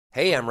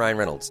Hey, I'm Ryan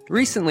Reynolds.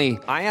 Recently,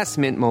 I asked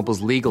Mint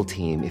Mobile's legal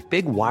team if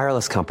big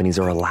wireless companies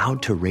are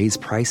allowed to raise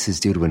prices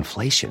due to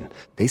inflation.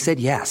 They said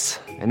yes.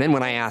 And then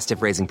when I asked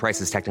if raising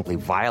prices technically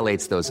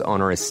violates those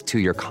onerous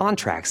two-year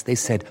contracts, they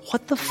said,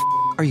 "What the f***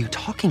 are you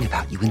talking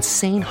about, you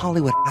insane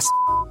Hollywood ass?"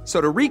 So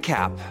to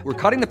recap, we're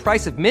cutting the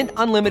price of Mint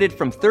Unlimited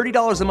from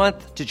 $30 a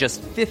month to just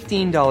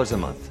 $15 a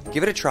month.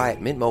 Give it a try at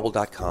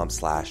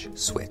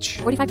mintmobile.com/switch.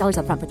 $45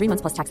 up front for 3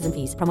 months plus taxes and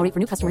fees. Promo rate for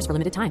new customers for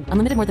limited time.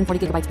 Unlimited more than 40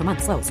 gigabytes per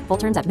month. Slows full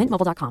terms at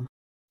mintmobile.com.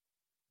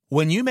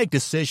 When you make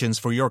decisions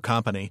for your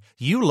company,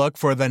 you look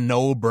for the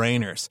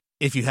no-brainers.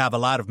 If you have a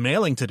lot of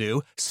mailing to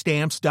do,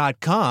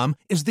 Stamps.com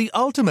is the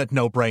ultimate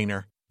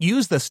no-brainer.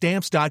 Use the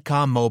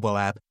Stamps.com mobile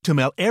app to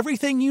mail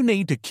everything you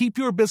need to keep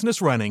your business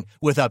running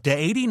with up to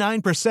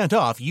 89%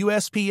 off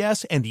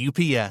USPS and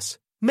UPS.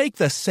 Make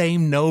the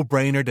same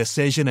no-brainer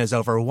decision as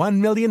over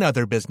 1 million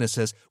other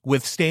businesses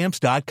with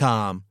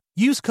Stamps.com.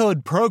 Use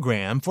code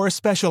PROGRAM for a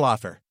special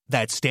offer.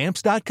 That's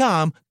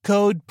Stamps.com,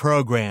 code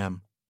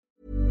PROGRAM.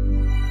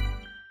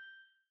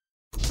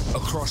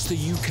 Across the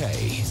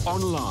UK,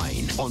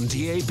 online, on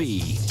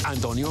DAB,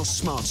 and on your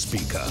smart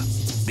speaker.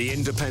 The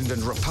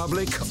Independent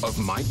Republic of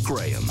Mike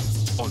Graham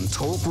on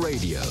Talk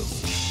Radio.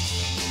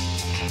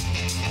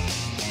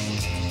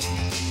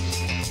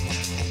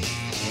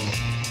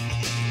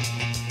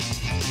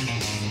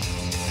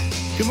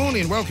 Good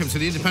morning and welcome to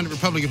the Independent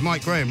Republic of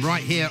Mike Graham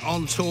right here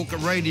on Talk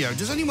Radio.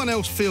 Does anyone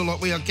else feel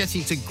like we are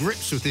getting to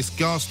grips with this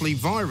ghastly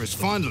virus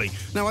finally?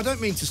 Now, I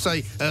don't mean to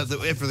say that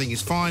everything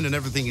is fine and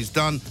everything is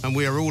done and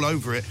we are all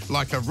over it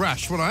like a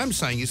rash. What I am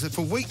saying is that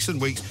for weeks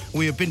and weeks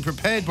we have been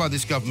prepared by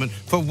this government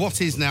for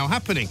what is now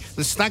happening.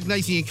 The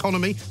stagnating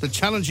economy, the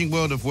challenging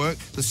world of work,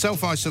 the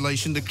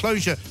self-isolation, the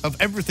closure of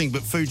everything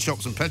but food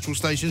shops and petrol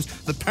stations,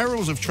 the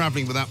perils of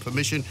travelling without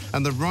permission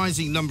and the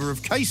rising number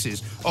of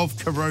cases of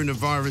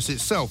coronavirus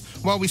itself.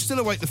 While we still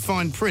await the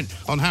fine print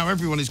on how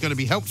everyone is going to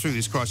be helped through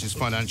this crisis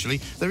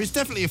financially, there is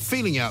definitely a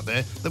feeling out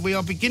there that we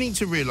are beginning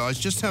to realise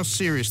just how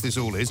serious this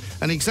all is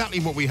and exactly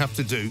what we have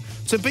to do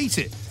to beat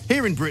it.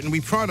 Here in Britain,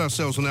 we pride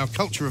ourselves on our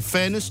culture of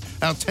fairness,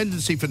 our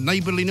tendency for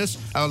neighbourliness,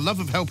 our love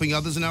of helping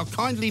others and our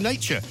kindly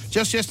nature.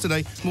 Just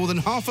yesterday, more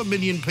than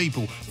 500,000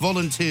 people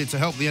volunteered to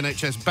help the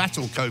NHS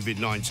battle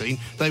COVID-19.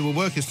 They will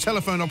work as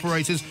telephone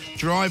operators,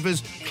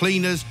 drivers,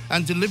 cleaners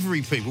and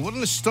delivery people. What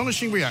an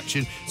astonishing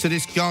reaction to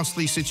this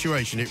ghastly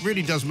situation. It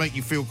really does make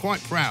you feel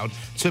quite proud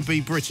to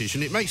be British,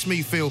 and it makes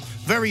me feel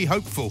very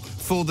hopeful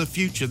for the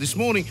future. This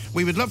morning,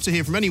 we would love to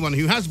hear from anyone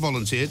who has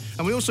volunteered,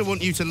 and we also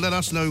want you to let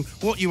us know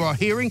what you are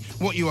hearing,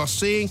 what you are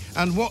seeing,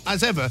 and what,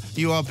 as ever,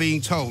 you are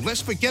being told.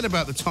 Let's forget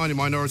about the tiny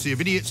minority of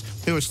idiots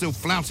who are still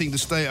flouting the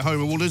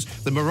stay-at-home orders,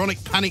 the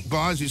moronic panic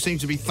buyers who seem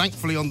to be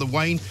thankfully on the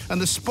wane, and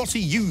the spotty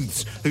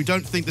youths who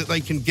don't think that they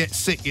can get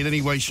sick in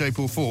any way, shape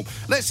or form.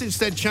 Let's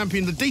instead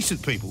champion the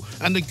decent people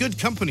and the good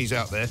companies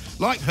out there,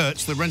 like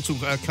Hertz, the rental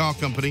car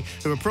company,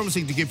 who are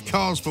promising to give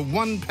cars for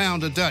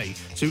 £1 a day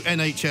to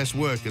NHS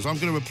workers. I'm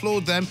going to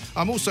applaud them.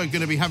 I'm also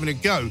going to be having a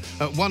go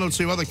at one or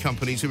two other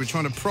companies who are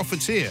trying to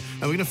profiteer,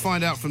 and we're going to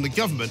find out from the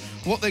government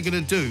what they're going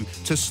to do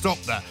to stop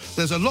that.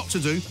 There's a lot to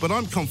do, but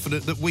I'm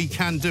confident that we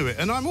can do it.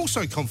 And I'm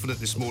also confident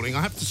this morning,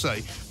 I have to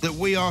say, that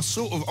we are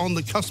sort of on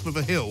the cusp of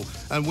a hill,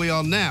 and we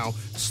are now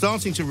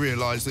starting to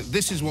realise that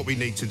this is what we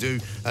need to do,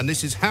 and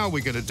this is how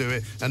we're going to do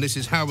it, and this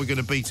is how we're going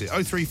to beat it.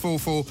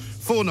 0344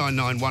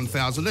 499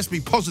 1000. Let's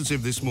be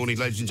positive this morning,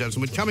 ladies and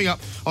gentlemen. Coming up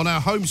on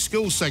our home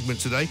school segment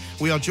today,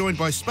 we are joined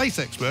by space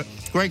expert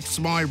Greg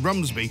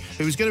Smye-Rumsby,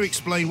 who is going to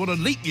explain what a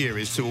leap year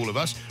is to all of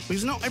us,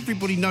 because not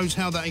everybody knows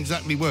how that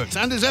exactly works.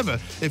 And as ever,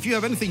 if you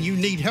have anything you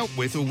need help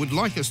with or would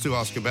like us to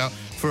ask about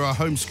for our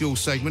homeschool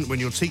segment when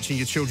you're teaching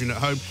your children at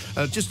home,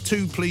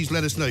 please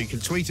let us know. You can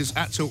tweet us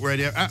at Talk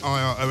Radio, at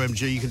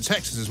IROMG. You can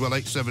text us as well,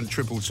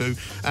 87222.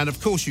 And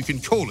of course, you can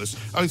call us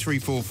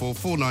 0344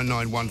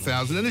 499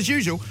 1000. And as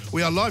usual,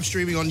 we are live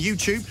streaming on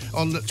YouTube,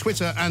 on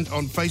Twitter and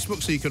on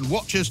Facebook, so you can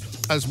watch us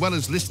as well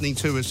as listening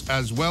to us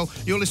as well.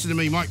 You're listening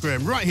to me, Mike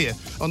Graham, right here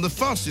on the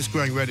fastest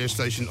growing radio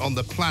station on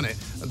the planet,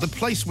 the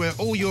place where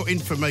all your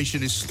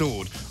information is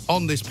stored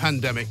on this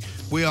pandemic.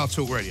 We are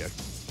Talk Radio.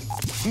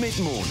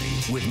 Mid-morning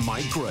with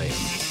Mike Graham.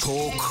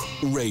 Talk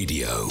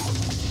Radio.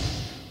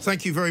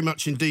 Thank you very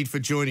much indeed for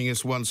joining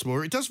us once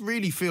more. It does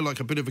really feel like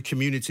a bit of a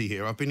community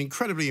here. I've been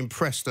incredibly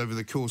impressed over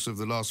the course of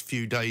the last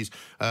few days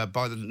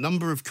by the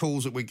number of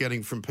calls that we're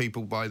getting from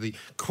people, by the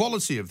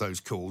quality of those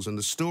calls and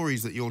the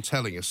stories that you're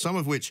telling us, some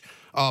of which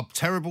are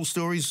terrible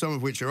stories, some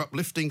of which are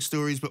uplifting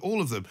stories, but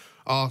all of them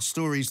are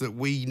stories that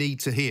we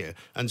need to hear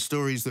and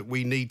stories that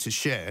we need to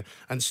share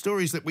and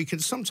stories that we can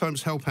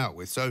sometimes help out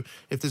with. So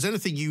if there's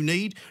anything you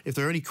need, if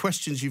there are any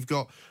questions you've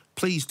got,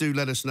 please do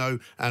let us know,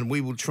 and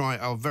we will try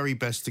our very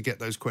best to get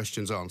those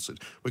questions answered.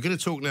 We're going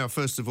to talk now,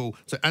 first of all,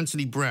 to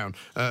Anthony Brown,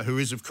 who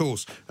is, of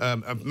course,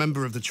 a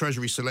member of the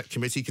Treasury Select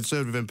Committee,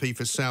 Conservative MP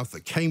for South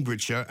at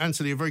Cambridgeshire.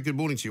 Anthony, a very good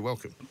morning to you.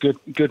 Welcome.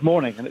 Good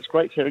morning, and it's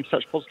great hearing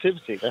such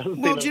positivity.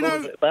 Well, do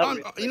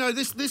you know,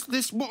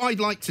 this what I'd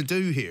like to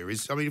do here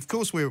is, I mean, of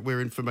course, we're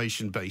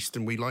information-based,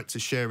 and we like to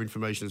share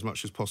information as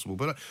much as possible.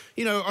 But,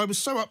 I was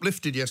so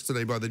uplifted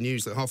yesterday by the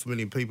news that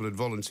 500,000 people had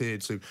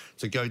volunteered to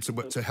go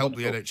to help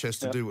the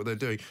NHS to do what they're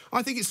doing.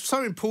 I think it's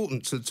so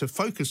important to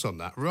focus on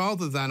that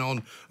rather than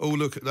on, oh,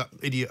 look at that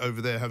idiot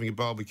over there having a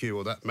barbecue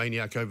or that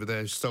maniac over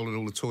there who's stolen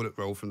all the toilet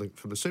roll from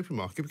the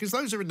supermarket, because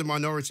those are in the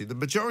minority. The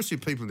majority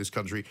of people in this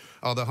country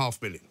are the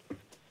 500,000.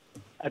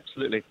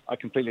 Absolutely, I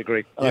completely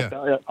agree.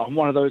 Yeah. I'm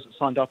one of those that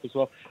signed up as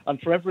well.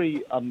 And for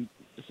every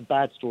it's a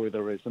bad story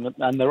there is, and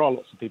there are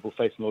lots of people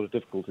facing a lot of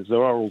difficulties,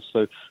 there are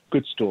also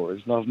good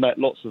stories. And I've met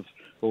lots of,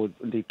 or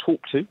indeed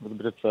talked to, with a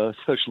bit of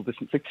social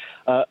distancing,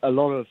 a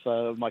lot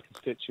of my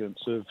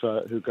constituents who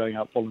are going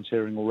out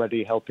volunteering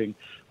already, helping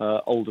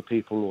older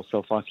people or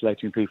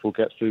self-isolating people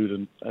get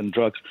food and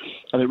drugs.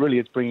 And it really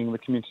is bringing the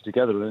community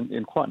together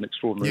in quite an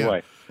extraordinary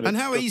way. And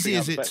how easy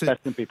is it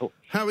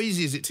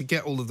to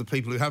get all of the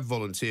people who have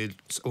volunteered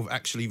sort of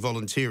actually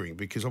volunteering?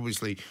 Because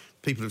obviously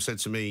people have said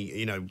to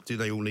me, do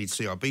they all need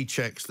CRB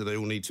checks? Do they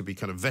all need to be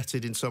kind of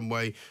vetted in some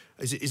way?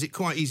 Is it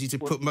quite easy to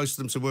put most of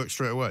them to work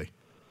straight away?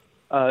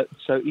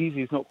 So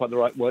easy is not quite the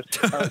right word.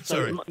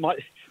 Sorry.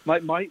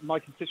 My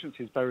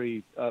constituency is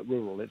very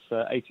rural. It's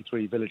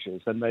 83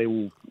 villages, and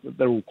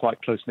they're all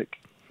quite close-knit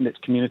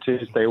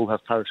communities. They all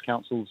have parish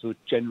councils who are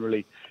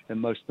generally, in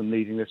most of them,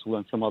 leading this, although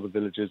in some other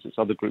villages it's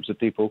other groups of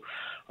people.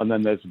 And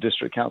then there's the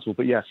district council.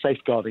 But yeah,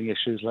 safeguarding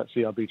issues like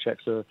CRB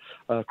checks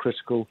are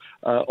critical.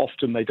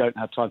 Often they don't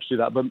have time to do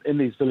that. But in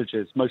these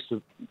villages,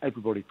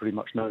 everybody pretty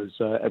much knows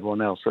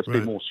everyone else. So it's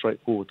been more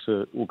straightforward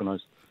to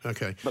organise.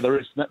 Okay. But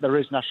there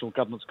is national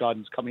government's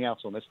guidance coming out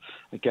on this.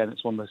 Again,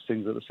 it's one of those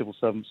things that the civil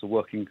servants are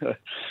working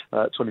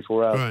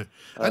 24 hours. Right.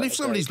 And if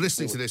somebody's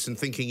listening to this and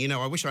thinking,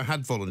 I wish I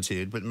had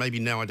volunteered, but maybe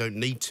now I don't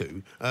need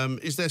to,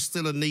 is there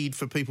still a need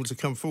for people to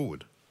come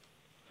forward?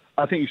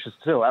 I think you should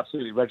still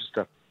absolutely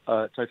register.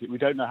 Totally. We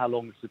don't know how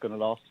long this is going to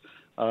last.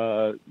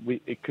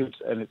 It could,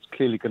 and it's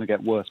clearly going to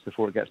get worse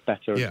before it gets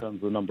better in terms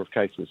of the number of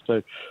cases.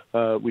 So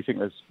we think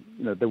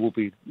there will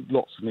be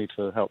lots of need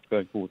for help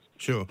going forward.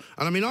 Sure.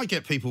 And I mean, I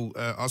get people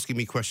asking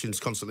me questions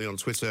constantly on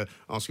Twitter,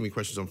 asking me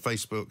questions on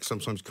Facebook,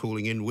 sometimes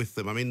calling in with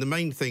them. I mean, the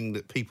main thing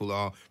that people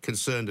are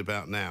concerned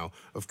about now,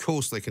 of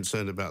course, they're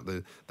concerned about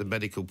the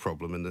medical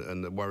problem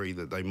and the worry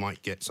that they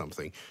might get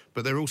something,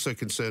 but they're also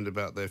concerned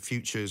about their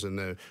futures and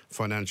their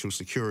financial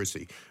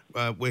security.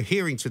 We're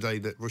hearing today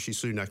that Rishi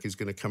Sunak is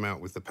going to come out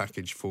with the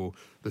package for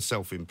the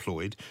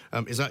self-employed.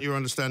 Is that your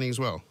understanding as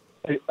well?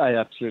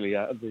 Absolutely,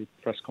 at the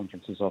press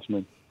conference this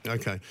afternoon.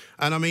 Okay.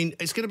 And I mean,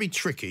 it's going to be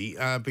tricky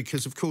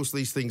because, of course,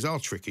 these things are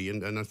tricky.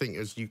 And I think,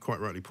 as you quite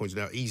rightly pointed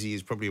out, easy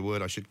is probably a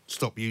word I should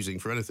stop using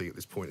for anything at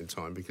this point in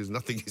time because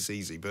nothing is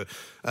easy. But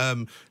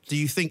do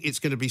you think it's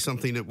going to be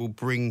something that will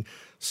bring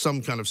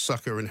some kind of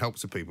succour and help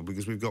to people?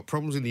 Because we've got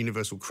problems in the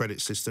universal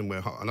credit system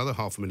where another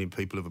 500,000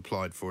 people have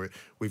applied for it.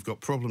 We've got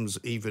problems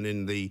even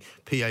in the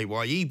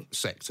PAYE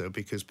sector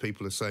because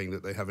people are saying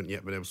that they haven't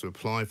yet been able to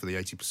apply for the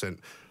 80%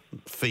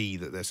 fee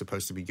that they're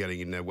supposed to be getting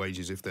in their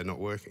wages if they're not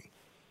working.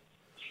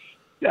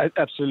 Yeah,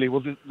 absolutely.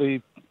 Well,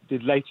 the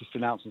latest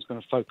announcement is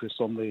going to focus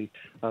on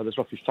there's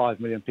roughly 5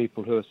 million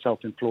people who are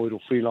self-employed or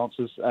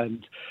freelancers,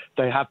 and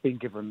they have been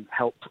given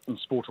help and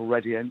support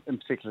already, and in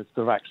particular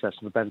to have access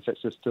to the benefit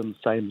system,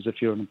 same as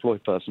if you're an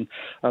employed person.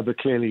 But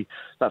clearly,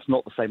 that's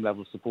not the same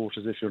level of support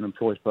as if you're an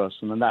employed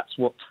person, and that's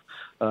what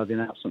the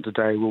announcement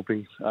today will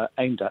be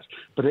aimed at.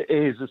 But it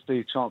is, as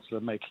the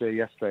Chancellor made clear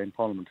yesterday in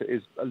Parliament, it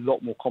is a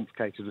lot more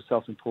complicated with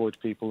self-employed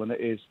people than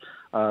it is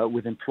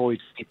with employed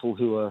people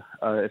who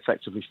are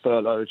effectively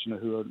furloughed,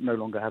 who are no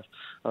longer have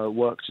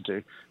work to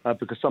do,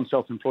 because some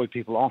self-employed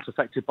people aren't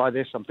affected by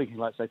this. I'm thinking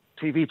like, say,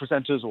 TV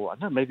presenters or, I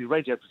don't know, maybe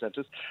radio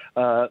presenters.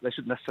 They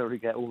shouldn't necessarily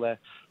get all their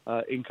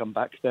income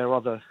back. There are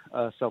other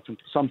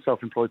some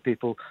self-employed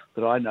people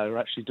that I know are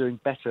actually doing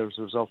better as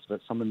a result of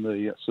it, some in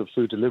the sort of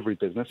food delivery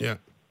business. Yeah.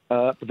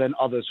 But then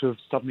others who have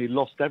suddenly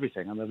lost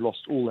everything and they've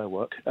lost all their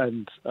work.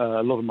 And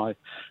a lot of my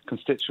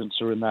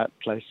constituents are in that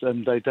place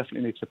and they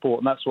definitely need support.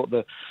 And that's what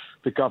the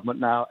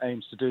government now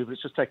aims to do. But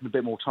it's just taking a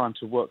bit more time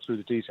to work through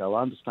the detail.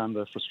 I understand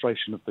the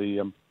frustration of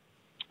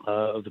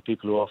the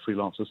people who are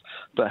freelancers,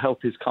 but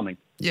help is coming.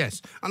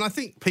 Yes, and I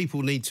think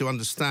people need to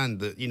understand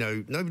that,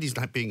 nobody's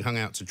being hung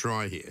out to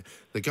dry here.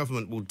 The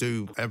government will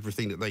do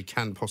everything that they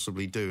can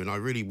possibly do. And I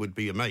really would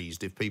be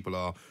amazed if people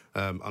are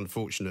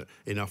unfortunate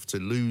enough to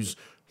lose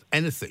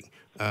anything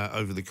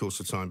over the course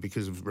of time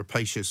because of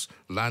rapacious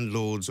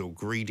landlords or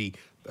greedy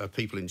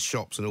people in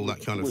shops and all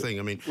that kind of thing.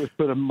 I mean, we've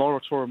put a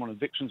moratorium on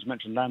evictions. You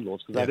mentioned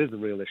landlords because that is a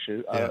real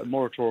issue. A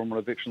moratorium on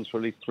evictions for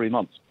at least 3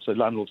 months. So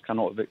landlords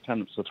cannot evict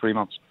tenants for 3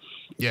 months.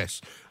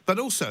 Yes, but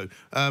also,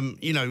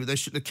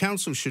 the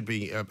council should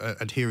be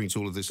adhering to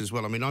all of this as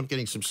well. I mean, I'm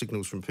getting some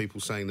signals from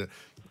people saying that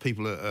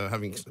people are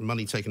having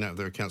money taken out of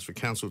their accounts for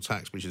council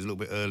tax, which is a little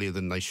bit earlier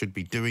than they should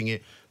be doing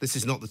it. This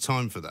is not the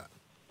time for that.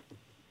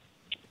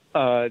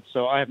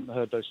 So I haven't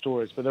heard those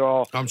stories, but there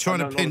are... I'm trying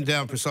to pin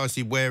down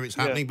precisely where it's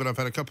happening, but I've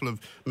had a couple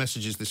of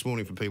messages this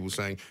morning from people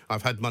saying,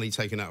 I've had money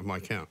taken out of my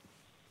account.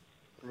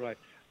 Right.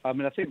 I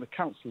mean, I think the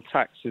council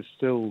tax is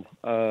still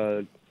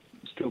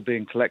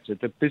being collected.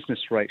 The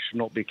business rate should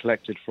not be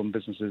collected from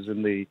businesses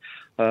in the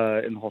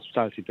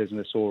hospitality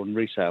business or in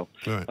retail.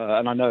 Right.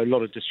 And I know a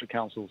lot of district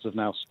councils have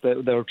now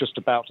they're just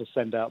about to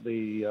send out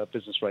the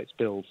business rates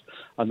bills,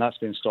 and that's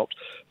been stopped.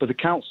 But the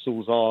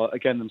councils are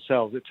again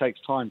themselves. It takes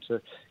time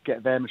to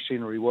get their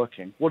machinery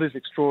working. What is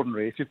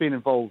extraordinary, if you've been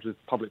involved with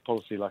public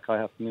policy like I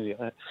have for nearly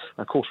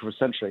a quarter of a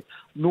century,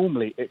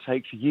 normally it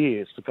takes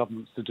years for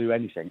governments to do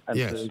anything, and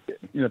yes.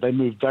 They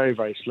move very,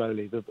 very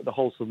slowly. The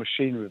whole sort of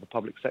machinery of the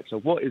public sector.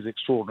 What is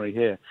extraordinary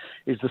here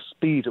is the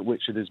speed at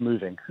which it is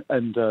moving,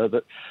 and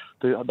that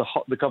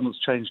the government's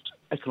changed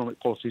economic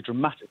policy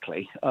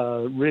dramatically,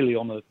 really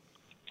on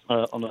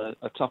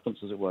a tuppence,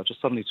 as it were,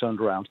 just suddenly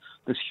turned around.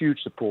 There's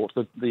huge support.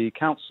 The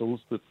councils,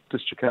 the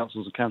district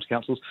councils and county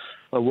councils,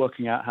 are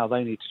working out how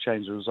they need to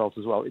change the result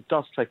as well. It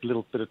does take a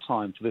little bit of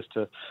time for this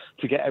to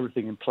get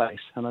everything in place,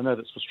 and I know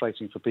that's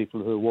frustrating for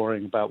people who are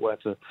worrying about where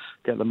to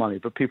get the money,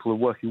 but people are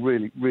working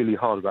really, really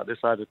hard about this.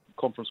 I had a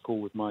conference call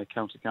with my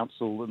county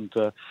council and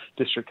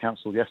district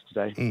council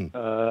yesterday,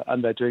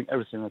 and they're doing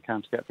everything they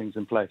can to get things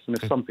in place. And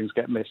if some things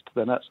get missed,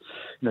 then that's,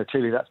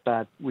 clearly that's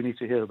bad. We need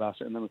to hear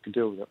about it, and then we can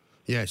deal with it.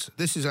 Yes,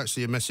 this is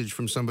actually a message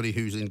from somebody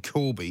who's in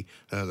Corby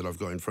that I've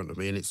got in front of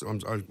me, and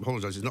I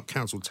apologise, it's not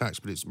council tax,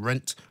 but it's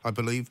rent, I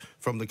believe,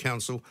 from the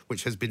council,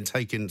 which has been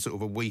taken sort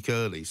of a week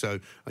early. So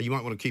you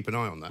might want to keep an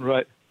eye on that.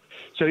 Right.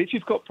 So if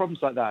you've got problems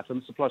like that,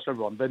 and it applies to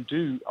everyone, then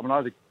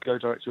either go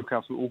direct to your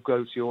council or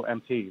go to your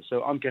MP.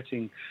 So I'm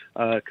getting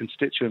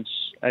constituents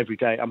every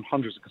day. I'm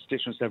hundreds of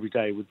constituents every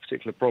day with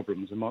particular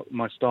problems, and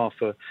my staff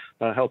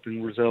are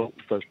helping resolve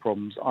those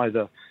problems,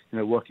 either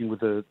working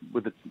with the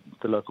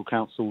local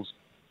councils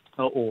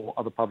or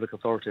other public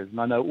authorities.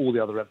 And I know all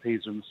the other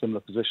MPs are in a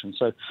similar position.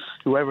 So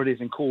whoever it is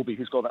in Corby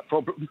who's got that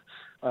problem,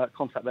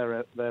 contact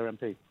their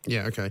MP.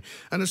 Yeah, OK.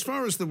 And as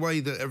far as the way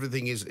that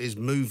everything is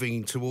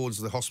moving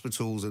towards the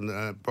hospitals,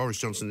 and Boris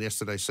Johnson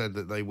yesterday said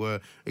that they were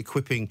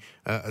equipping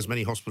as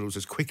many hospitals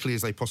as quickly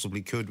as they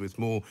possibly could with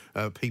more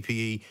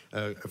PPE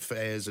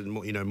affairs and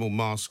more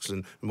masks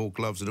and more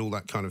gloves and all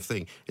that kind of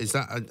thing. Is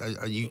that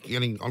are you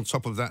getting on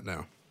top of that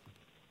now?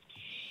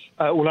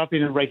 Well, I've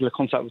been in regular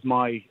contact with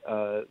my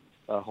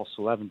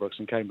hospital, Addenbrooke's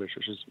in Cambridge,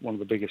 which is one of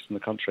the biggest in the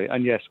country.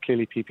 And yes,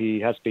 clearly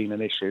PPE has been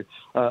an issue,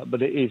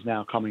 but it is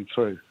now coming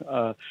through.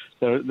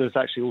 There's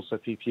actually also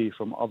PPE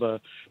from other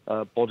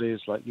bodies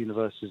like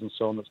universities and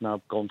so on that's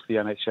now gone to the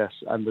NHS,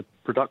 and the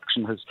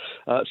production has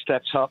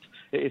stepped up.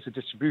 It is a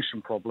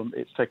distribution problem.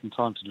 It's taken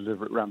time to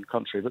deliver it around the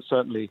country, but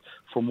certainly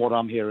from what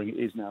I'm hearing, it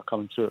is now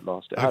coming through at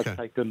last. It has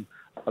taken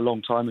a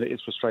long time, and it is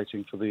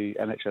frustrating for the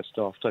NHS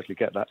staff. Totally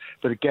get that.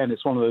 But again,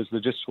 it's one of those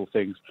logistical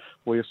things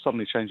where you're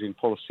suddenly changing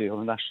policy on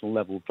a national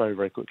level very,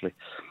 very quickly.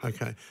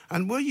 OK.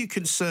 And were you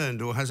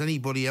concerned, or has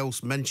anybody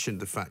else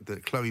mentioned the fact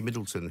that Chloe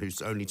Middleton,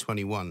 who's only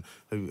 21,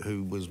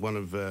 who was one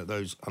of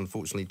those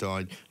unfortunately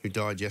who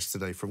died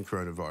yesterday from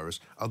coronavirus,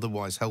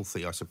 otherwise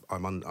healthy,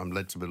 I'm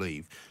led to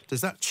believe,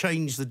 does that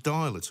change the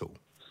dial at all?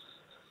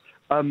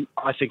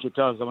 I think it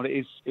does. I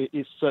mean,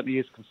 it certainly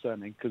is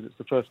concerning, because it's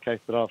the first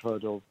case that I've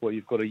heard of where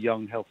you've got a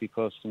young, healthy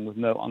person with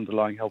no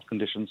underlying health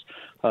conditions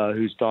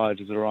who's died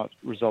as a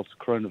result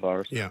of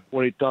coronavirus. Yeah.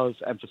 What it does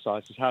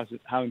emphasise is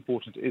how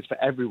important it is for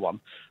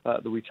everyone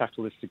that we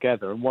tackle this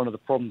together. And one of the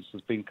problems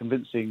has been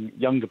convincing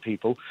younger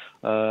people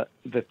that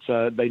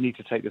they need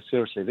to take this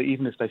seriously, that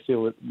even if they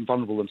feel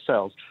vulnerable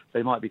themselves,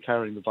 they might be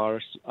carrying the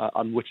virus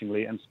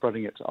unwittingly and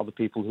spreading it to other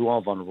people who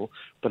are vulnerable.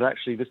 But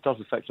actually, this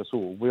does affect us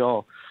all. We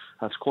are,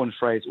 to coin a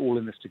phrase, all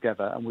in this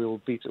together, and we will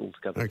beat it all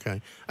together.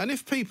 OK. And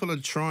if people are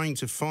trying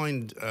to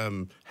find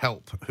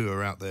help who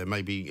are out there,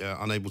 maybe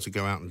unable to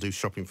go out and do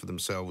shopping for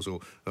themselves,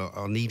 or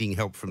are needing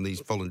help from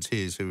these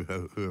volunteers who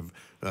have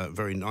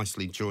very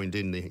nicely joined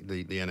in the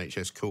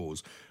NHS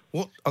cause,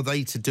 what are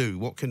they to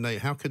do?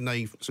 How can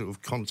they sort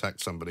of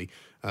contact somebody?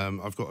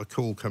 I've got a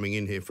call coming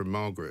in here from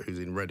Margaret, who's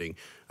in Reading,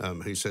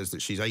 who says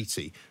that she's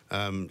 80.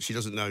 She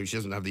doesn't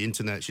have the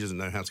internet. She doesn't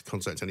know how to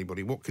contact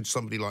anybody. What could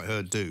somebody like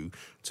her do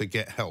to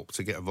get help,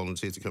 to get a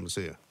volunteer to come and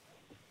see her?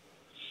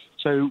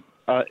 So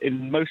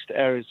in most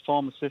areas,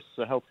 pharmacists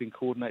are helping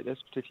coordinate this,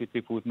 particularly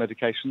people with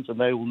medications, and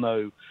they will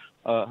know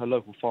her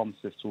local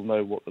pharmacist will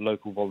know what the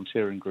local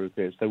volunteering group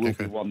is. There will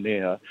be one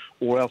near her,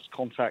 or else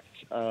contact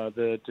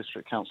the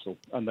district council,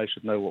 and they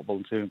should know what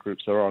volunteering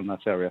groups there are in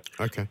that area.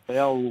 Okay. They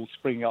are all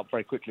springing up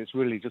very quickly. It's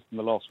really just in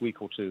the last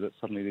week or two that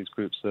suddenly these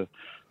groups have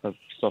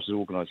started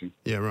organising.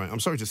 Yeah, right. I'm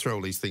sorry to throw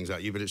all these things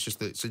at you, but it's just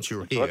that since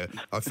you're here,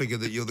 I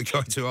figured that you're the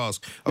guy to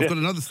ask. I've got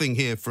another thing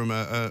here from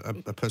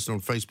a person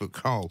on Facebook,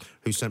 Carl,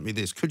 who sent me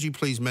this. Could you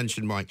please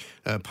mention, Mike,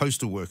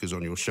 postal workers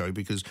on your show?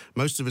 Because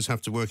most of us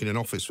have to work in an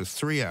office for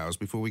 3 hours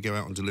before we go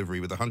out on delivery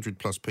with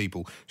 100-plus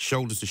people,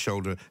 shoulder to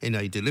shoulder, in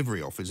a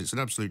delivery office. It's an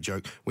absolute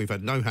joke. We've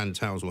had no hand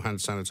towels or hand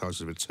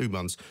sanitizers for 2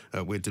 months.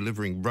 We're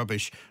delivering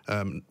rubbish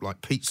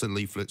like pizza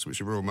leaflets, which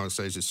the Royal Mail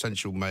says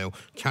essential mail,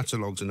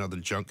 catalogues and other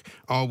junk.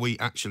 Are we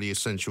actually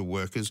essential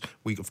workers?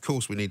 Of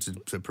course, we need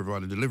to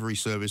provide a delivery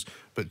service,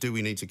 but do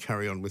we need to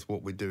carry on with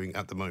what we're doing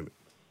at the moment?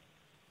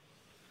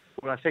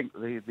 Well, I think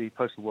the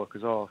postal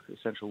workers are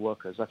essential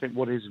workers. I think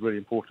what is really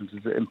important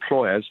is that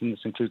employers, and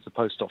this includes the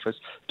post office,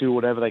 do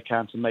whatever they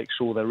can to make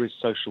sure there is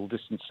social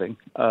distancing,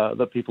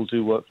 that people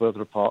do work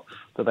further apart,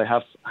 that they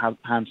have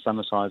hand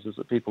sanitizers,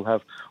 that people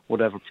have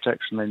whatever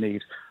protection they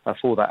need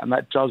for that. And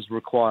that does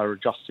require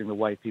adjusting the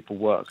way people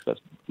work. That's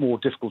more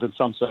difficult in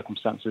some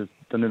circumstances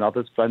than in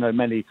others. But I know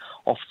many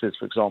offices,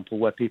 for example,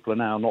 where people are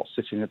now not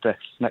sitting at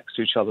desks next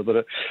to each other, but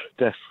at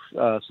desks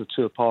sort of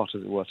two apart,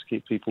 as it were, to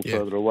keep people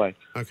further away.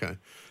 Okay.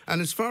 And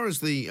as far as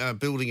the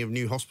building of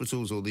new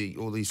hospitals or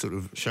the sort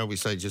of, shall we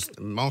say, just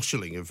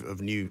marshalling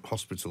of new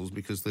hospitals,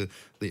 because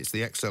it's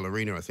the Excel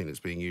Arena, I think, that's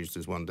being used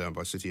as one down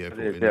by City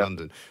Airport in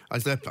London.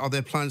 Are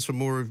there plans for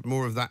more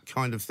of that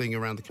kind of thing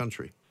around the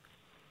country?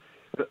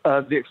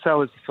 The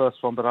Excel is the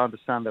first one, but I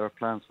understand there are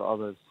plans for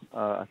others.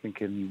 I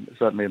think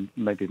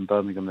maybe in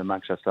Birmingham and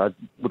Manchester. I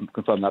wouldn't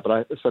confirm that, but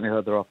I certainly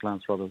heard there are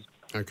plans for others.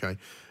 Okay.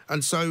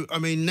 And so, I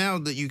mean, now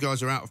that you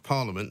guys are out of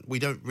Parliament, we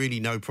don't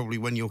really know probably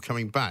when you're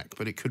coming back,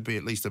 but it could be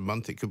at least a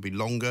month, it could be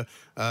longer.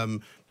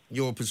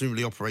 You're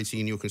presumably operating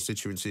in your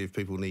constituency if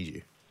people need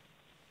you.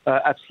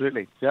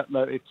 Absolutely. Yeah.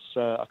 No, it's.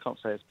 I can't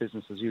say it's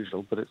business as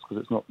usual, but it's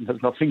because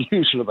there's nothing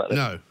usual about it.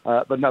 No.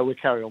 But no, we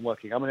carry on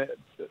working. I mean,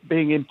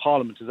 being in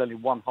Parliament is only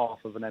one half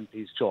of an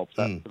MP's job.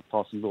 That's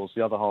passing laws.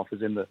 The other half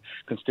is in the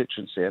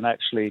constituency. And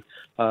actually,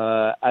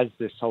 as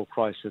this whole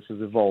crisis has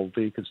evolved,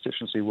 the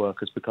constituency work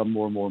has become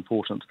more and more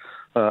important.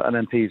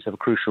 And MPs have a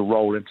crucial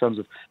role in terms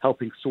of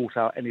helping sort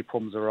out any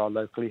problems there are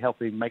locally,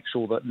 helping make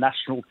sure that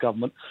national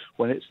government,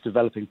 when it's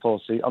developing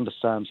policy,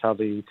 understands how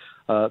the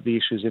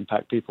issues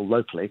impact people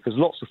locally, because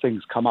lots of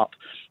things come up,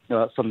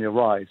 suddenly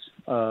arise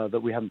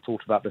that we hadn't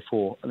thought about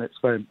before, and the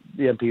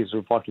MPs are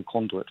a vital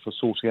conduit for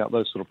sorting out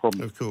those sort of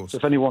problems. Of course. So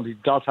if anyone who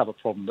does have a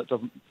problem that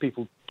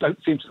people don't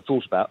seem to have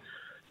thought about,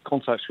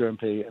 contact your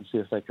MP and see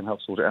if they can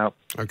help sort it out.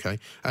 Okay.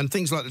 And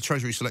things like the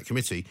Treasury Select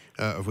Committee,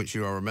 of which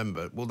you are a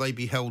member, will they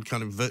be held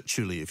kind of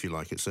virtually, if you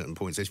like, at certain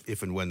points,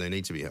 if and when they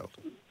need to be held?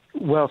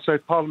 Well, so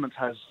Parliament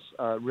has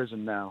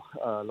risen now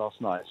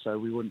last night, so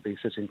we wouldn't be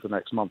sitting for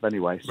next month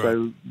anyway. Right.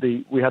 So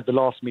we had the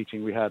last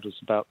meeting we had was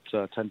about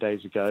 10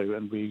 days ago,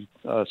 and we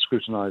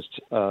scrutinised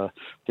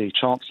the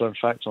Chancellor, in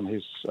fact, on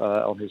his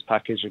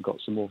package and got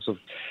some more sort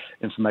of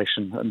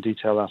information and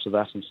detail out of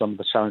that and some of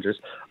the challenges.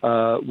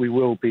 We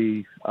will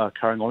be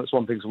carrying on. It's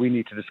one of the things we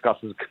need to discuss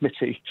as a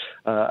committee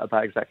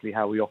about exactly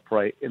how we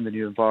operate in the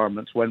new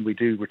environment when we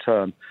do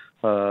return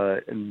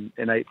in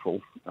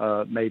April.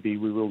 Maybe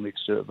we will need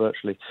to do it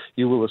virtually.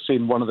 You will have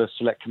seen one of the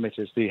select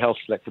committees, the Health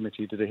Select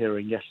Committee, did a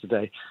hearing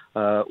yesterday,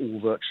 all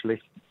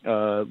virtually,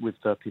 with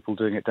people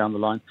doing it down the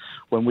line.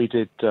 When we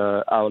did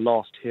our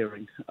last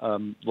hearing,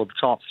 the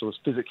Chancellor was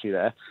physically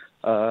there.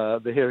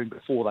 The hearing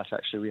before that,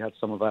 actually, we had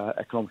some of our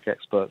economic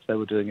experts. They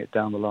were doing it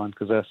down the line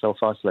because they're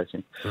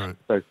self-isolating. Right.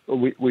 So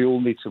we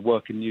all need to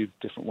work in new,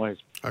 different ways.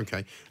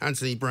 OK.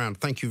 Anthony Brown,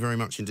 thank you very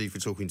much indeed for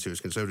talking to us.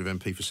 Conservative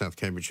MP for South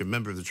Cambridgeshire,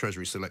 member of the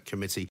Treasury Select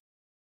Committee.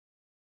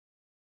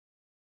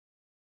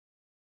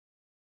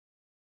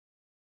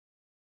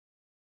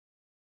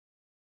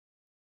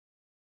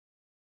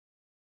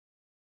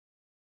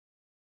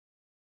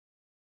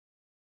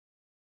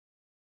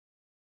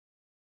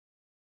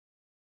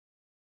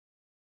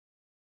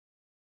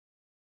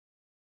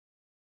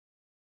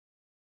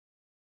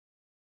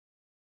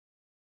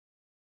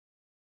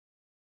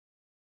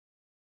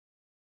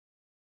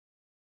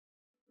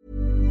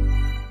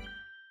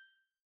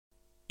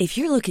 If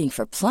you're looking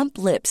for plump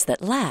lips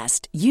that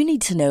last, you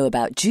need to know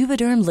about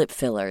Juvederm lip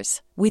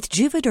fillers. With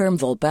Juvederm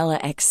Volbella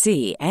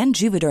XC and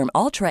Juvederm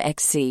Ultra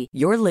XC,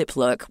 your lip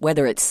look,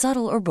 whether it's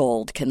subtle or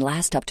bold, can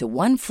last up to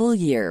 1 full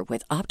year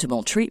with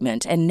optimal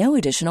treatment and no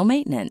additional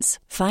maintenance.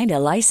 Find a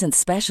licensed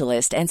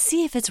specialist and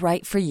see if it's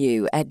right for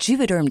you at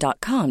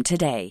Juvederm.com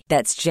today.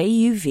 That's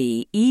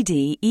JUVEDERM.com.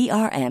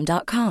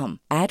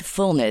 Add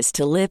fullness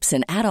to lips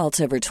in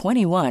adults over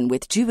 21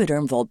 with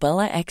Juvederm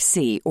Volbella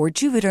XC or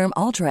Juvederm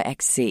Ultra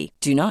XC.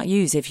 Do not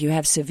use if you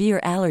have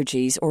severe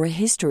allergies or a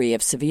history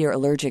of severe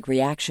allergic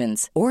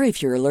reactions, or if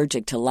if you're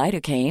allergic to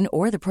lidocaine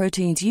or the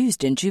proteins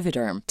used in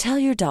Juvederm. Tell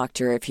your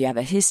doctor if you have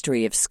a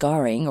history of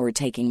scarring or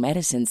taking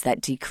medicines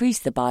that decrease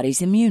the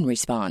body's immune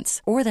response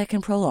or that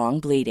can prolong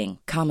bleeding.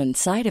 Common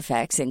side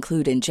effects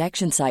include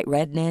injection site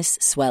redness,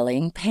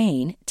 swelling,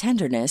 pain,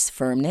 tenderness,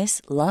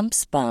 firmness,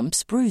 lumps,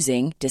 bumps,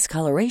 bruising,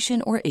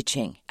 discoloration, or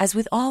itching. As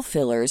with all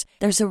fillers,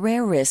 there's a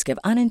rare risk of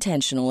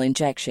unintentional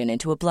injection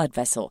into a blood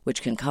vessel,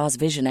 which can cause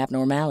vision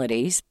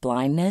abnormalities,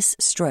 blindness,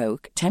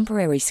 stroke,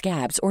 temporary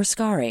scabs, or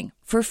scarring.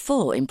 For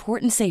full,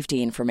 important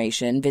safety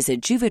information,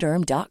 visit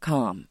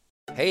Juvederm.com.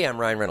 Hey, I'm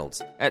Ryan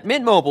Reynolds. At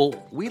Mint Mobile,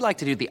 we like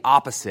to do the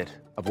opposite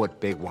of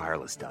what Big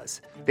Wireless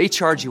does. They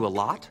charge you a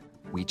lot,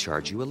 we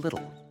charge you a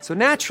little. So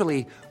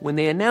naturally, when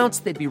they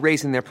announced they'd be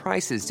raising their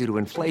prices due to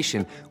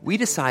inflation, we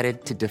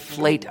decided to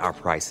deflate our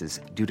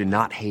prices due to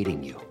not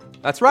hating you.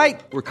 That's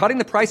right. We're cutting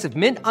the price of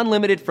Mint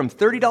Unlimited from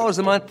 $30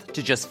 a month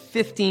to just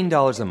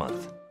 $15 a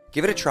month.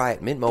 Give it a try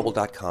at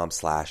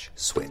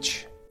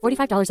mintmobile.com/switch.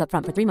 $45 up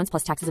front for 3 months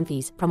plus taxes and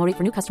fees. Promo rate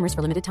for new customers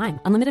for limited time.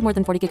 Unlimited more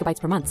than 40 gigabytes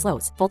per month.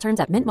 Slows full terms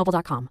at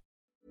mintmobile.com.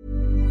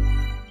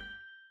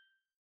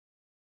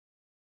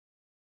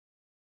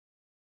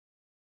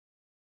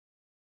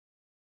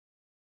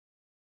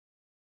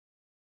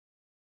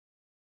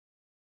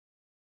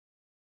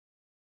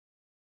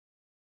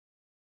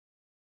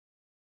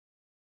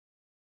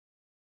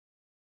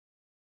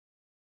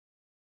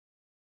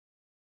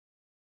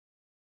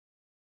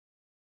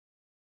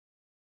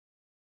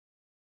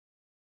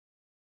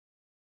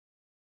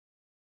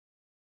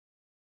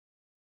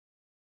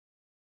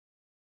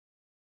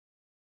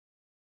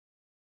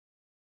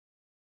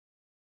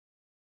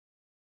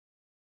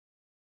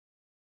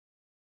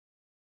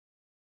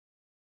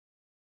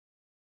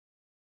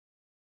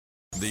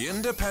 The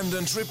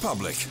Independent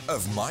Republic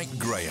of Mike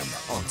Graham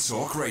on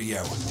Talk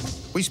Radio.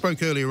 We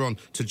spoke earlier on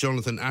to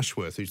Jonathan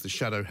Ashworth, who's the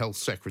Shadow Health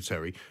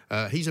Secretary.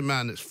 He's a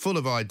man that's full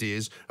of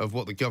ideas of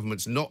what the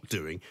government's not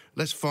doing.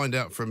 Let's find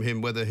out from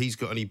him whether he's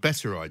got any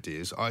better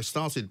ideas. I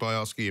started by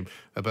asking him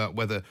about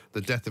whether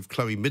the death of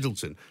Chloe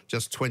Middleton,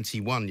 just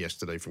 21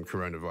 yesterday from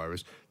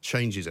coronavirus,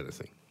 changes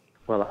anything.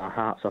 Well, our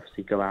hearts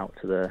obviously go out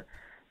to the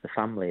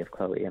family of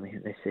Chloe. I mean,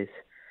 this is...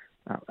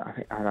 I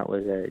think that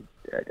was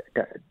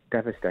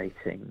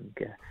devastating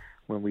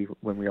when we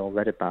all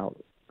read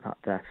about that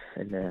death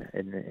in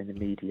the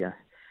media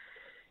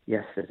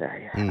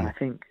yesterday. And I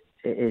think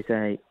it is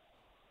a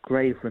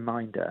grave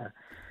reminder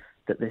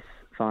that this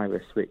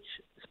virus, which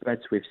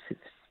spreads with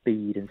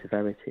speed and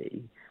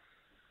severity,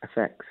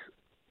 affects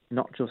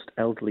not just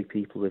elderly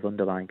people with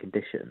underlying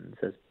conditions,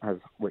 as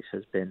which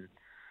has been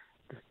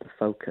the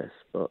focus,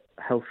 but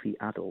healthy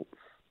adults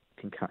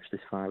can catch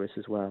this virus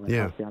as well, and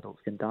healthy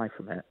adults can die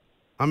from it.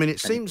 I mean, it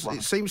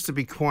seems to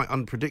be quite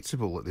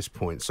unpredictable at this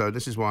point. So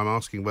this is why I'm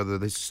asking whether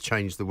this has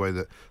changed the way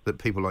that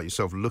people like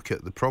yourself look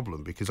at the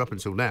problem. Because up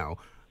until now,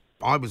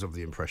 I was of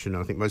the impression,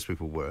 and I think most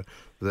people were,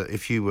 that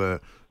if you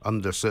were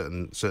under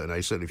certain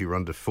age, certainly if you were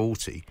under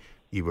 40,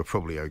 you were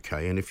probably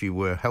okay. And if you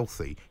were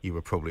healthy, you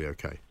were probably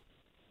okay.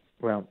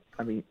 Well,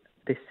 I mean,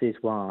 this is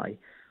why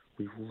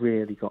we've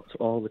really got to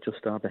all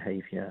adjust our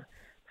behaviour,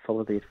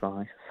 follow the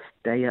advice,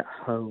 stay at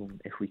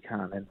home if we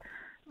can. And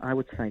I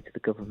would say to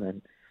the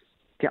government,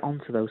 get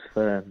onto those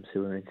firms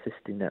who are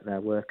insisting that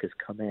their workers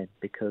come in,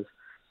 because,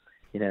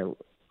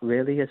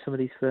 really, are some of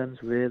these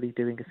firms really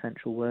doing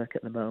essential work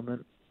at the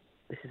moment?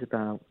 This is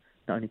about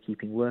not only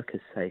keeping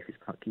workers safe, it's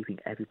about keeping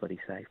everybody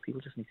safe.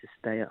 People just need to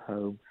stay at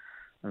home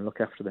and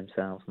look after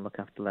themselves and look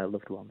after their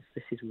loved ones.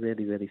 This is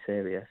really, really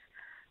serious.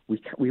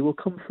 We will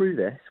come through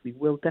this. We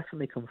will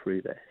definitely come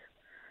through this,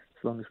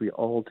 as long as we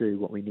all do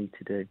what we need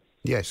to do.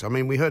 Yes, I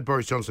mean, we heard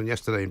Boris Johnson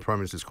yesterday in Prime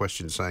Minister's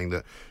question saying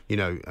that,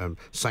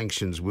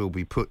 sanctions will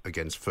be put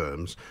against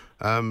firms,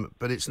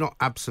 but it's not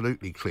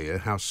absolutely clear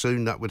how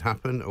soon that would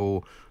happen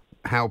or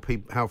how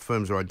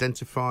firms are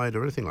identified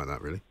or anything like that,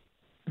 really.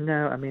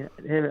 No, I mean,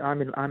 here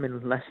I'm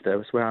in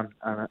Leicester, where I'm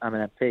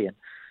an MP, and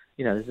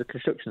there's a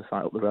construction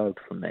site up the road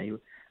from me,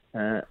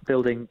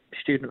 building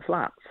student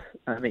flats.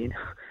 I mean,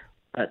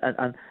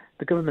 and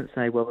the government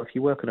say, well, if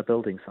you work on a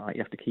building site,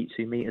 you have to keep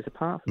 2 metres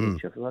apart from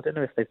each other. Well, I don't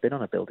know if they've been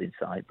on a building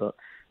site, but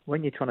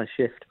when you're trying to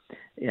shift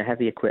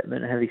heavy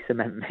equipment, heavy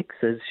cement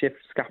mixers, shift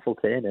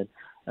scaffolding and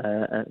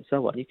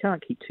so on, you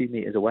can't keep 2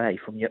 metres away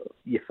from your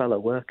fellow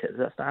workers.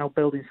 That's not how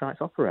building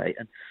sites operate.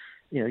 And,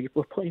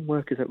 we're putting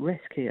workers at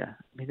risk here.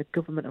 I mean, the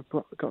government have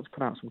got to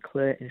put out some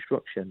clear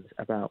instructions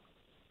about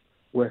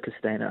workers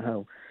staying at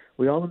home.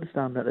 We all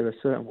understand that there are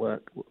certain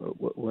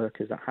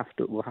workers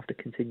that will have to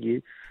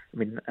continue. I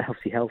mean,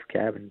 obviously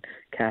healthcare and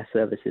care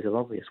services are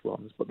obvious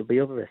ones, but there'll be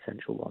other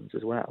essential ones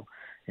as well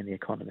in the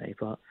economy.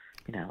 But,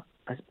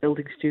 as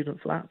building student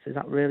flats, is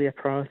that really a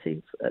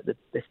priority at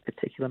this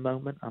particular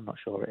moment? I'm not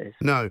sure it is.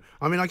 No.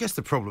 I mean, I guess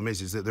the problem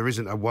is that there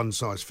isn't a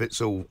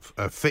one-size-fits-all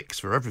fix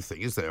for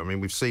everything, is there? I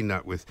mean, we've seen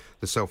that with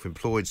the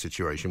self-employed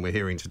situation. We're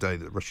hearing today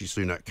that Rishi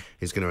Sunak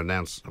is going to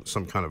announce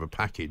some kind of a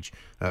package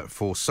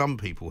for some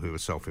people who are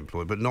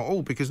self-employed, but not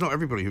all, because not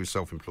everybody who is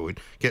self-employed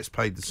gets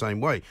paid the same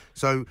way.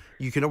 So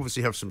you can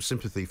obviously have some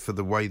sympathy for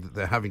the way that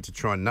they're having to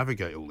try and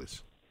navigate all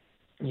this.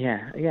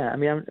 Yeah. I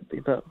mean,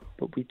 but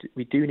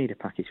we do need a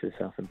package for the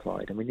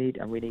self-employed, and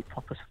we need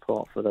proper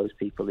support for those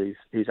people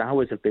whose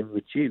hours have been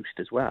reduced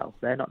as well.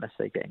 They're not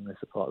necessarily getting the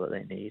support that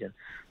they need, and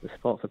the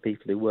support for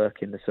people who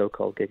work in the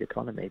so-called gig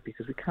economy,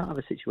 because we can't have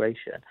a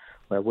situation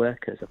where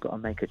workers have got to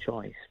make a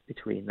choice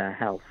between their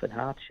health and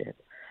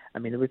hardship. I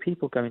mean, there are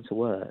people going to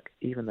work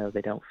even though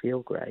they don't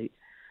feel great,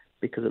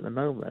 because at the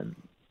moment,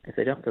 if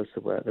they don't go to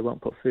work, they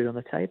won't put food on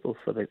the table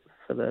for their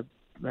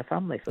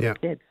family, for their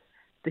kids.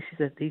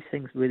 These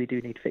things really do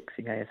need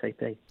fixing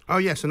ASAP. Oh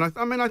yes, and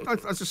I mean, as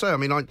I say, I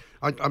mean,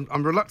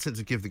 I'm reluctant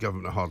to give the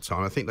government a hard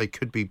time. I think they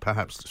could be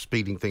perhaps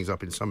speeding things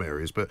up in some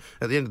areas, but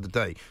at the end of the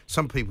day,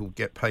 some people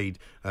get paid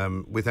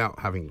without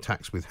having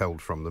tax withheld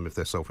from them if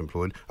they're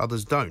self-employed.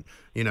 Others don't.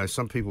 You know,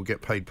 some people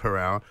get paid per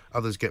hour,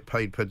 others get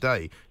paid per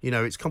day. You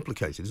know, it's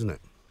complicated, isn't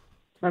it?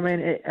 I mean,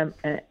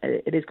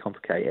 it is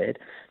complicated,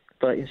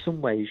 but in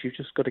some ways, you've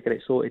just got to get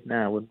it sorted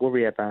now and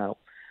worry about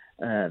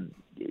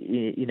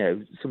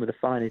some of the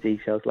finer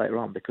details later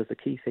on, because the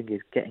key thing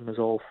is getting us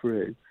all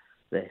through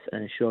this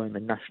and ensuring the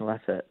national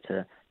effort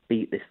to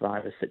beat this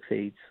virus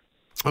succeeds.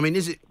 I mean,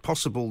 is it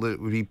possible that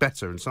it would be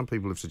better, and some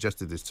people have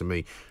suggested this to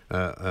me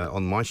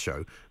on my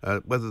show,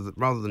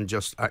 rather than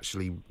just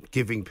actually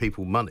giving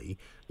people money,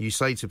 you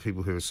say to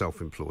people who are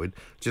self-employed,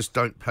 just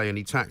don't pay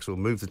any tax or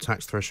move the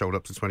tax threshold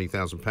up to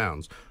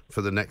 £20,000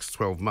 for the next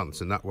 12 months,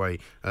 and that way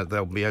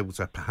they'll be able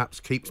to perhaps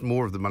keep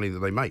more of the money that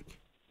they make?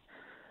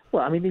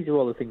 Well, I mean, these are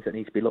all the things that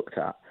need to be looked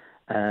at,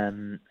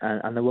 and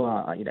there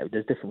are,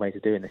 there's different ways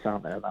of doing this,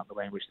 aren't there, about the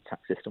way in which the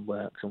tax system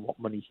works and what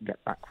money you can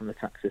get back from the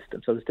tax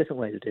system. So there's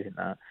different ways of doing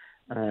that.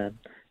 I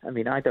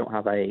mean, I don't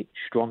have a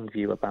strong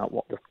view about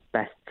what the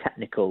best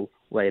technical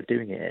way of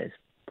doing it is,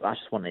 but I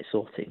just want it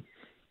sorting.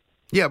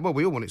 Yeah, well,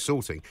 we all want it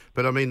sorting,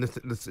 but I mean,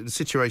 the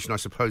situation, I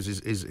suppose,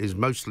 is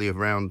mostly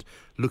around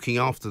looking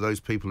after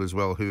those people as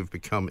well who have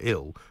become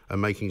ill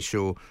and making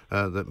sure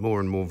that more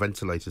and more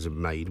ventilators are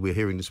made. We're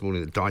hearing this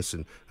morning that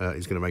Dyson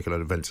is going to make a load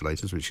of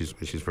ventilators, which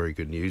is very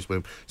good news.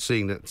 We're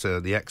seeing that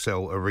the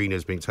XL Arena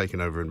is being taken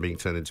over and being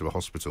turned into a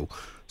hospital.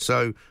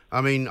 So,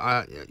 I mean,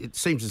 it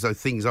seems as though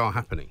things are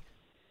happening.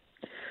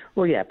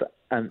 Well, yeah,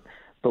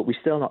 but we're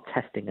still not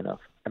testing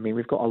enough. I mean,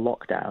 we've got a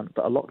lockdown,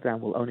 but a lockdown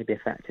will only be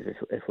effective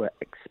if we're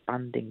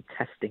expanding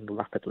testing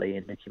rapidly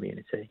in the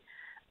community.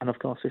 And, of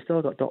course, we've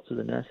still got doctors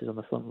and nurses on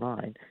the front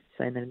line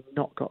saying they've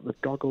not got the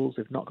goggles,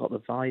 they've not got the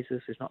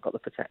visors, they've not got the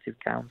protective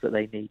gowns that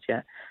they need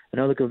yet. I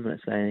know the government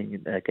is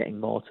saying they're getting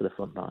more to the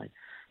front line,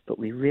 but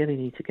we really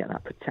need to get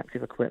that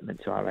protective equipment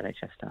to our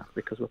NHS staff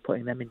because we're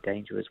putting them in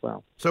danger as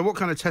well. So what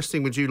kind of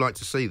testing would you like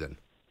to see then?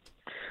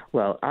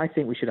 Well, I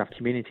think we should have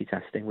community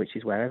testing, which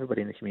is where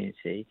everybody in the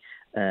community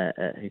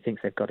who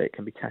thinks they've got it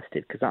can be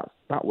tested, because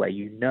that way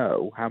you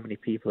know how many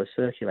people are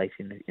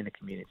circulating in the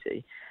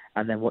community,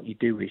 and then what you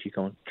do is you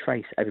go and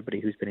trace everybody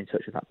who's been in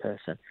touch with that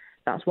person.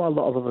 That's what a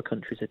lot of other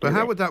countries are doing. But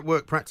how would that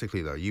work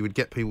practically, though? You would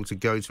get people to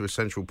go to a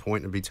central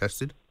point and be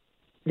tested?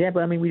 Yeah,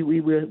 but I mean, we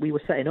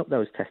were setting up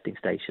those testing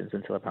stations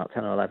until about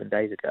 10 or 11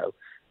 days ago.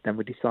 Then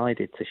we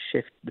decided to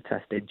shift the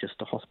testing just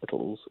to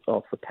hospitals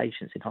or for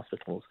patients in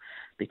hospitals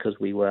because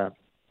we were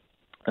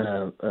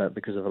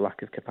because of a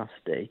lack of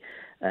capacity.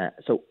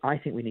 So I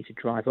think we need to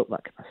drive up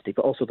that capacity,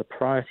 but also the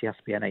priority has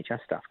to be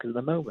NHS staff, because at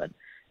the moment,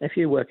 if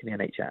you work in the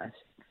NHS,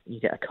 you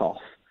get a cough,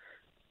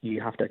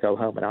 you have to go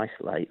home and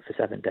isolate for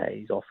 7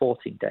 days or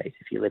 14 days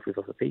if you live with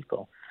other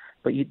people.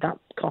 But that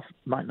cough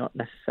might not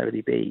necessarily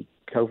be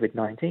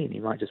COVID-19.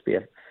 It might just be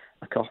a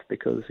cough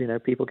because,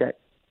 people get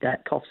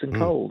coughs and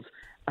colds.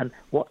 And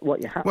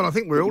what you have? Well, I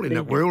think we're all in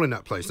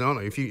that place, aren't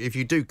we? If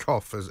you do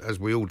cough,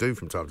 as we all do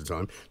from time to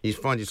time, you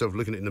find yourself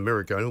looking in the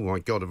mirror going, "Oh my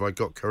God, have I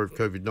got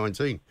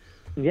COVID-19?"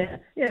 Yeah.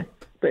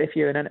 But if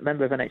you're a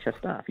member of NHS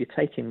staff, you're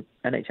taking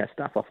NHS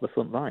staff off the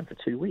front line for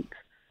 2 weeks,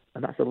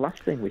 and that's the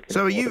last thing we can.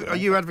 So, are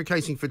you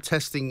advocating for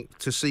testing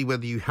to see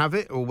whether you have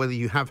it or whether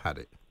you have had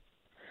it?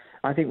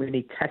 I think we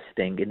need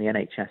testing in the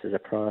NHS as a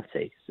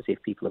priority to see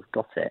if people have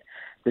got it.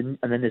 And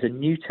then there's a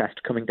new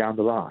test coming down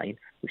the line,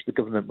 which the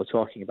government were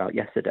talking about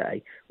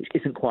yesterday, which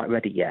isn't quite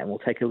ready yet and will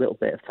take a little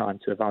bit of time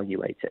to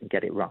evaluate it and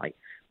get it right.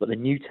 But the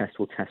new test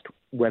will test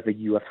whether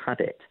you have had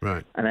it.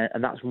 Right.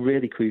 And that's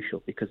really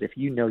crucial, because if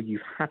you know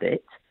you've had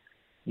it,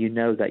 you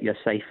know that you're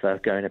safer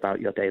going about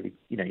your daily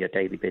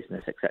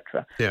business,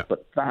 etc. Yeah.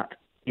 But that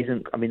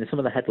isn't. I mean, some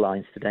of the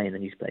headlines today in the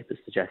newspapers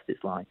suggest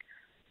it's like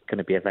going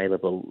to be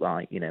available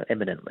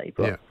imminently,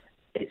 but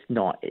it's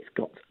not. It's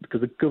got, because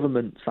the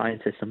government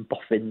scientists and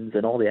boffins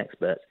and all the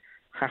experts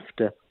have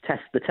to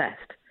test the test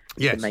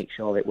to make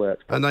sure it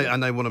works properly.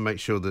 And they want to make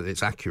sure that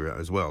it's accurate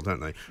as well,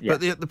 don't they? Yeah.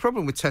 But the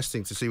problem with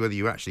testing to see whether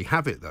you actually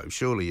have it, though,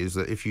 surely is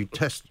that if you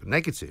test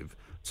negative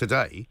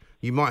today,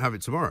 you might have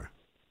it tomorrow.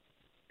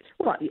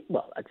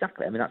 Well,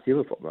 exactly. I mean, that's the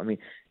other problem. I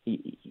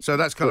mean, so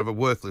that's kind of a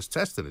worthless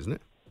test, then, isn't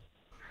it?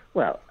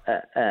 Well,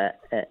 but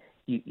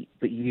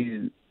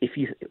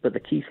the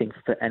key thing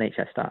for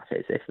NHS staff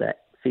is if they're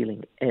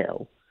feeling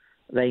ill,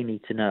 They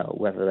need to know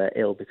whether they're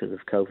ill because of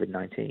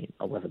COVID-19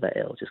 or whether they're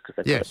ill just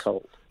because they've got a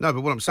cold. No,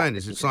 but what I'm saying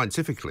is that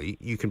scientifically,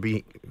 you can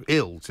be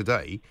ill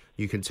today,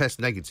 you can test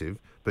negative,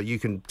 but you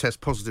can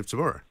test positive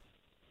tomorrow.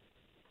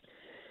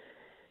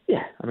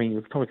 Yeah, I mean,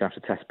 we're probably going to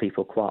have to test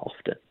people quite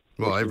often.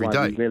 Well, every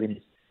day.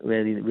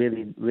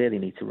 We really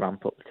need to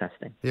ramp up the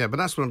testing. Yeah, but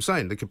that's what I'm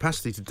saying. The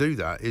capacity to do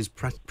that is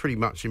pretty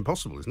much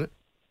impossible, isn't it?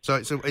 So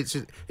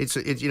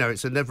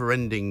it's a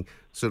never-ending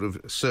sort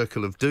of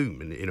circle of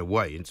doom in a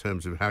way in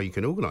terms of how you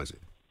can organise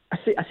it.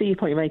 I see your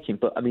point you're making,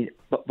 but I mean,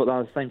 but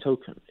on the same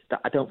token,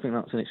 I don't think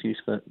that's an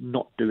excuse for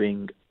not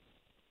doing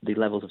the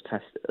levels of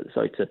tests.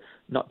 To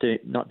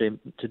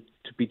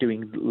be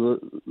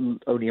doing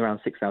only around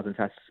 6,000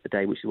 tests a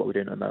day, which is what we're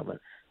doing at the moment.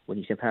 When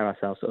you compare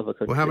ourselves to other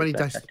countries, well, how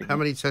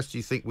many tests do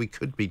you think we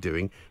could be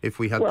doing if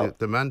we had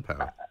the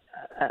manpower?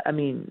 I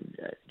mean,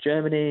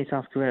 Germany,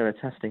 South Korea are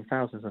testing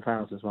thousands and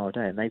thousands more a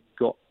day, and they've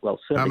got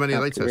certainly. How many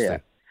South are they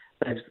Korea,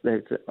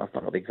 testing? I've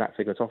not got the exact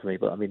figure off of me,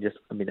 but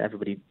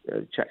everybody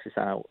checks this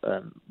out.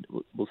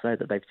 Will say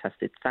that they've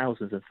tested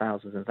thousands and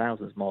thousands and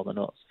thousands more than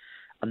us,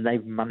 and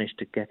they've managed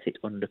to get it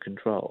under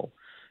control.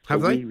 So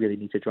Have they? We really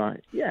need to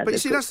drive. Yeah, but you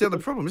see, that's the other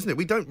problem, isn't it?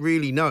 We don't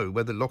really know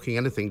whether locking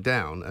anything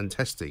down and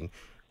testing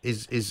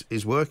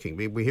is working.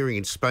 We're hearing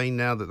in Spain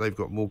now that they've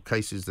got more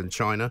cases than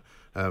China.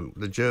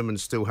 The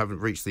Germans still haven't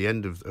reached the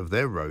end of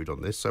their road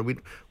on this, so we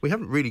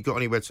haven't really got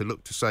anywhere to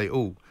look to say,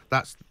 oh,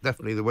 that's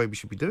definitely the way we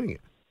should be doing it.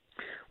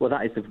 Well,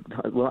 that is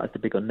the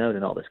big unknown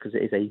in all this, because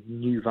it is a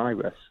new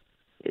virus.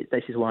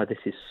 This is why this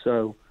is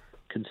so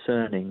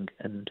concerning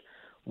and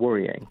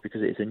worrying,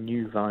 because it is a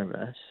new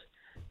virus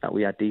that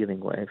we are dealing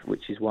with,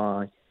 which is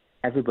why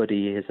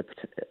everybody is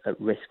at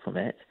risk from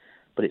it,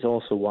 but it's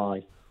also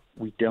why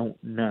we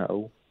don't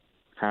know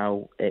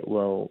how it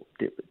will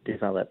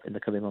develop in the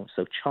coming months.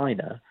 So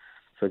China,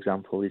 for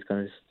example, is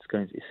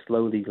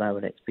slowly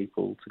allowing its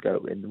people to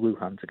go in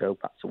Wuhan to go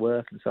back to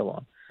work and so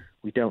on.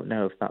 We don't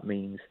know if that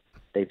means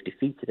they've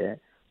defeated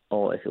it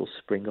or if it'll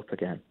spring up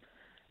again.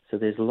 So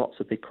there's lots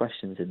of big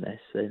questions in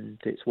this, and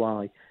it's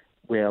why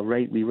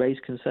we raise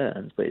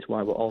concerns, but it's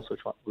why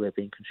we're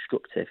being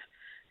constructive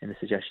in the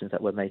suggestions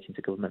that we're making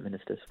to government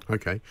ministers.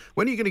 OK.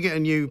 When are you going to get a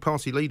new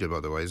party leader,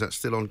 by the way? Is that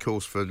still on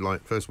course for,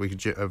 first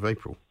week of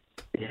April?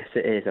 Yes,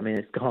 it is. I mean,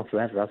 it's gone on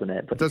forever, hasn't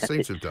it? But it does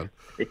seem to have done.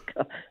 It's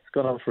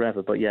gone on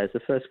forever, but yeah, it's the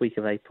first week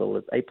of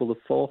April. April the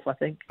 4th, I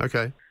think.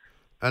 OK.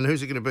 And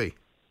who's it going to be?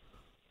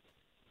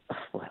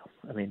 Well,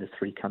 I mean, there's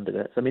three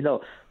candidates. I mean,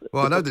 no.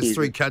 Well, I know there's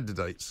three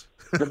candidates.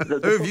 Who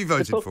have you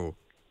voted for?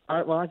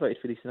 I voted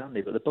for Lisa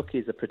Nandy, but the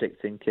bookies are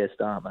predicting Keir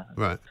Starmer.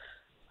 Right.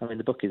 I mean,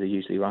 the bookies are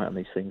usually right on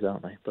these things,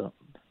 aren't they? But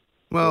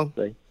well,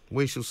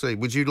 we shall see.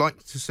 Would you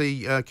like to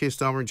see Keir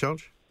Starmer in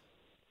charge?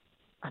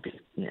 I'd be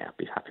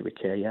happy with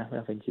Keir. Yeah,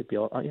 I think he'd be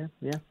all right.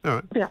 Yeah. All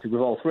right. I'd be happy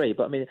with all three.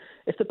 But I mean,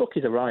 if the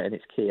bookies are right and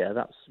it's Keir,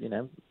 that's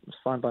it's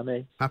fine by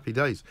me. Happy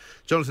days,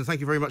 Jonathan. Thank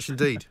you very much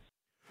indeed.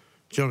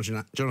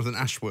 Jonathan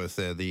Ashworth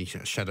there, the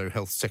Shadow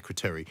Health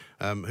Secretary,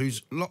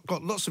 who's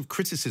got lots of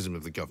criticism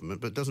of the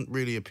government but doesn't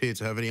really appear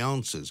to have any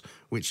answers,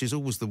 which is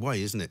always the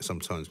way, isn't it,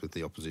 sometimes with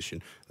the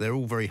opposition. They're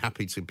all very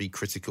happy to be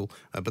critical,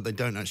 but they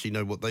don't actually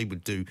know what they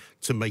would do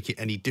to make it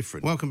any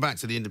different. Welcome back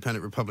to the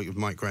Independent Republic of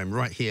Mike Graham,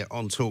 right here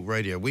on Talk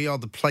Radio. We are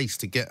the place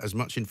to get as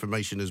much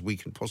information as we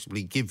can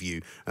possibly give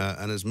you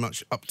and as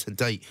much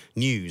up-to-date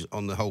news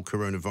on the whole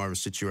coronavirus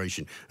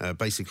situation.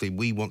 Basically,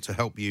 we want to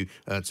help you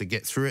to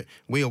get through it.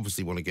 We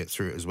obviously want to get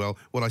through it as well.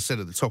 What I said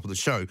at the top of the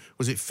show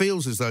was it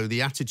feels as though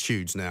the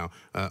attitudes now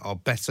are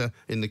better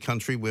in the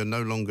country. We're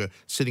no longer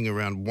sitting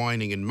around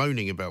whining and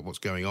moaning about what's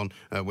going on.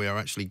 We are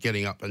actually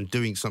getting up and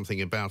doing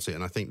something about it,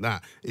 and I think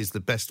that is the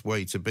best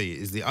way to be. It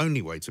is the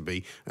only way to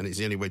be, and it's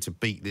the only way to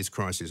beat this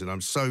crisis. And I'm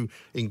so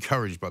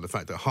encouraged by the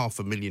fact that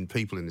 500,000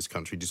 people in this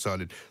country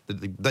decided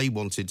that they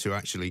wanted to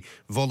actually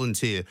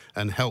volunteer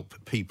and help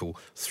people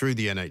through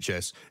the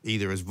NHS,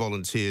 either as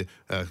volunteer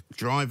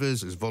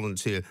drivers, as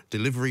volunteer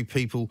delivery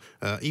people,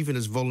 even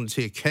as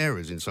volunteer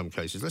carers in some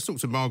cases. Let's talk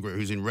to Margaret,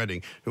 who's in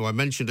Reading, who I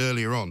mentioned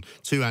earlier on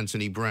to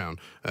Anthony Brown,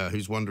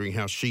 who's wondering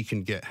how she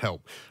can get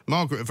help.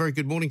 Margaret, a very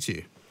good morning to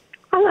you.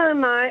 Hello,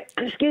 mate.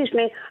 Excuse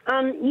me.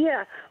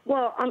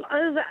 Well, I'm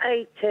over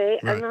 80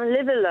 and I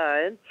live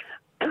alone.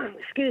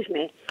 Excuse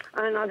me.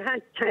 And I've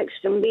had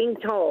text and been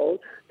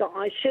told that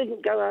I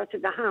shouldn't go out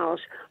of the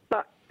house,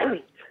 but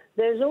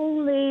there's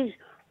all these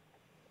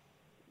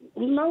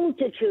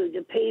multitude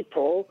of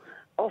people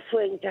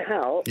offering to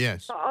help.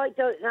 Yes. But I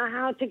don't know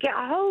how to get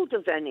a hold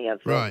of any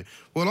of them. Right.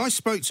 Well, I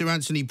spoke to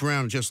Anthony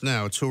Brown just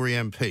now, a Tory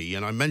MP,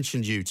 and I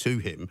mentioned you to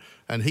him,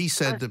 and he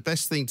said the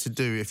best thing to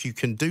do, if you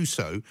can do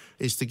so,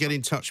 is to get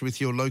in touch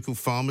with your local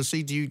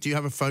pharmacy. Do you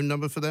have a phone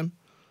number for them?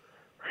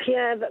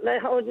 Yeah, but they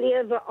hardly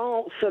ever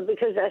answer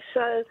because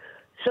they're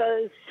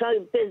so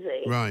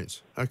busy.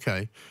 Right.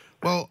 Okay.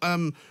 Well,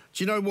 do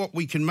you know what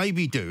we can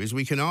maybe do is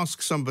we can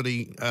ask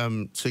somebody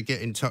to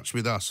get in touch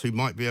with us who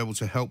might be able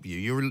to help you.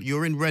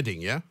 You're in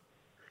Reading, yeah?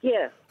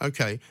 Yeah.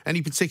 Okay.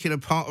 Any particular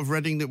part of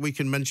Reading that we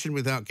can mention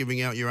without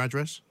giving out your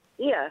address?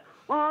 Yeah.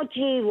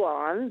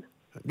 RG1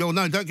 No,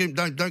 don't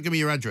give me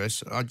your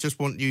address. I just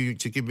want you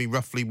to give me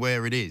roughly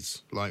where it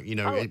is. Like,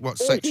 what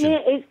section?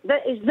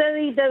 It's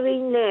very, very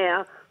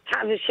near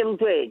Caversham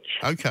Bridge.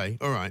 Okay,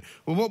 all right.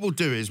 Well, what we'll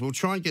do is we'll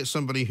try and get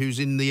somebody who's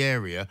in the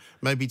area,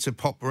 maybe to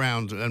pop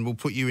round, and we'll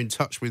put you in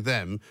touch with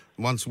them.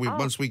 Once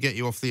we get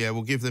you off the air,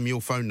 we'll give them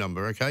your phone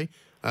number, okay?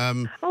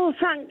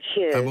 Thank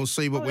you. And we'll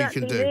see what we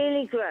can do. That'd be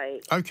really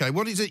great. Okay,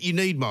 what is it you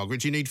need,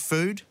 Margaret? Do you need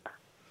food?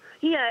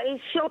 Yeah,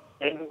 it's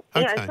shopping.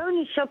 Okay. Yeah, it's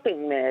only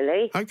shopping,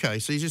 really. Okay,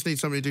 so you just need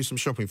somebody to do some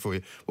shopping for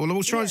you. Well,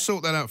 we'll try and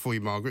sort that out for you,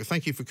 Margaret.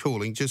 Thank you for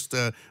calling. Just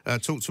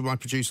talk to my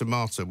producer,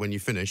 Marta, when you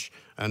finish,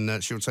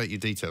 and she'll take your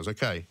details,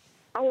 okay?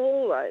 Oh,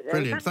 all right, then.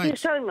 Brilliant, Thank you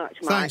so much,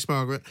 Mike. Thanks,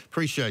 Margaret.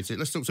 Appreciate it.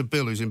 Let's talk to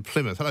Bill, who's in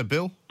Plymouth. Hello,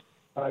 Bill.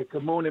 Hi,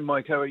 good morning,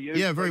 Mike. How are you?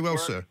 Yeah, very well,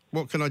 sir.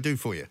 What can I do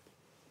for you?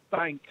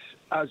 Banks,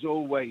 as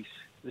always.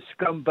 The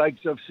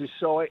scumbags of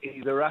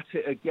society, they're at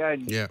it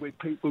again with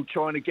people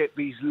trying to get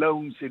these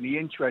loans and the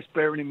interest,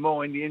 bearing in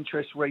mind the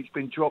interest rate's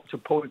been dropped to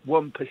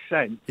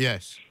 0.1%.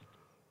 Yes.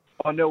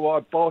 I know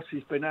our boss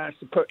has been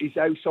asked to put his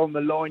house on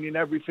the line and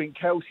everything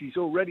else. He's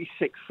already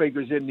 6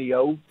 figures in the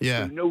hole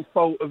through no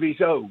fault of his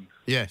own.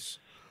 Yes.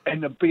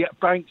 And the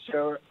banks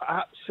are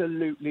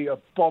absolutely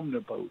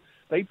abominable.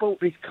 They brought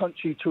this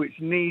country to its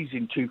knees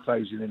in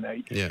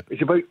 2008. Yeah.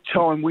 It's about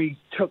time we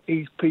took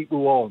these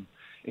people on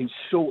and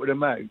sorted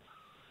them out.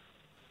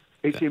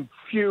 It's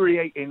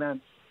infuriating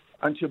and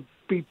to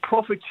be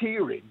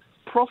profiteering,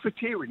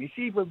 it's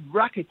even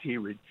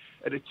racketeering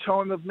at a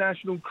time of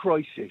national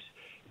crisis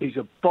is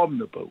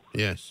abominable.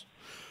 Yes.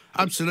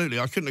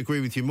 Absolutely. I couldn't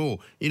agree with you more.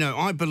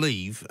 I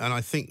believe, and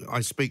I think I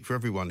speak for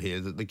everyone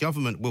here, that the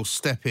government will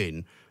step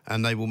in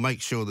and they will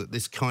make sure that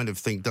this kind of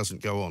thing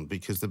doesn't go on,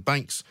 because the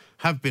banks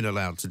have been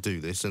allowed to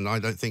do this, and I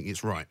don't think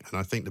it's right. And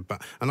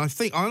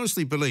I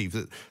honestly believe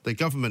that the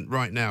government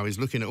right now is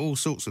looking at all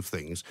sorts of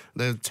things.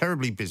 They're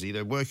terribly busy.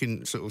 They're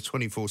working sort of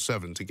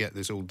 24/7 to get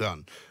this all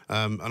done.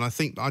 And I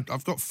think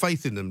I've got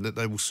faith in them that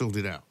they will sort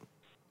it out.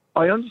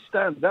 I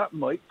understand that,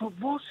 Mike, but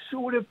what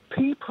sort of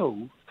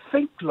people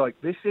think like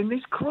this in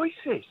this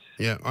crisis?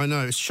 Yeah, I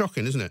know. It's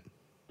shocking, isn't it?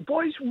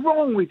 What is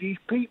wrong with these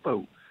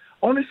people?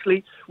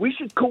 Honestly, we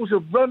should cause a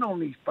run on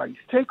these banks,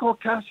 take our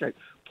cash out,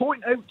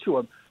 point out to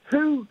them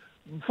who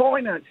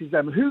finances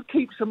them, who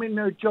keeps them in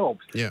their jobs,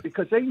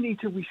 because they need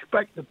to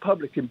respect the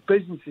public and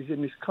businesses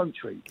in this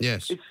country.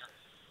 Yes. It's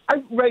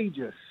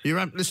outrageous.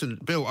 Listen,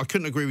 Bill, I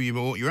couldn't agree with you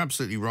more. You're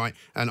absolutely right,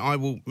 and I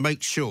will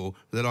make sure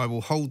that I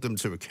will hold them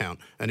to account.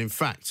 And in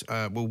fact,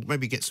 we'll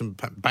maybe get some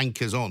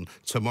bankers on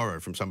tomorrow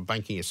from some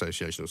banking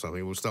association or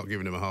something. We'll start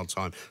giving them a hard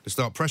time to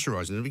start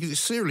pressurising them, because it's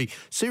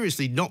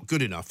seriously not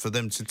good enough for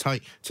them to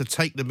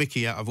take the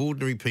mickey out of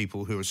ordinary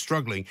people who are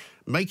struggling,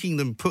 making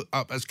them put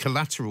up as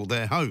collateral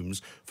their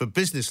homes for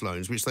business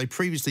loans, which they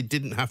previously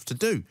didn't have to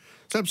do.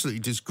 It's absolutely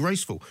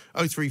disgraceful.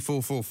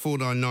 0344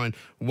 499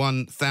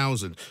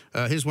 1000.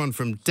 Here's one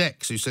from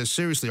Dex, who says,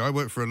 seriously, I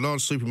work for a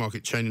large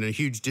supermarket chain in a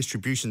huge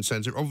distribution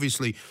centre.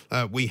 Obviously,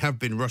 we have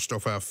been rushed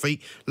off our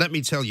feet. Let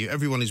me tell you,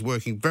 everyone is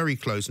working very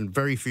close and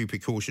very few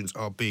precautions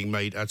are being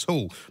made at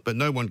all. But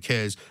no one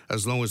cares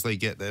as long as they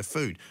get their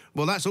food.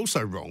 Well, that's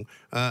also wrong.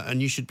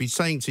 And you should be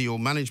saying to your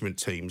management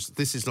teams,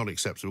 this is not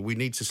acceptable. We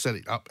need to set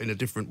it up in a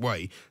different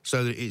way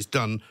so that it's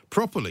done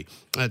properly.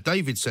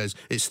 David says,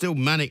 it's still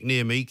manic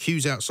near me.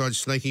 Queues outside,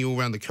 snaking all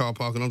around the car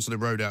park and onto the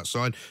road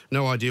outside.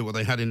 No idea what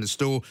they had in the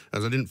store,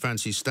 as I didn't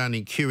fancy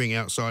standing queuing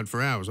outside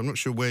for hours. I'm not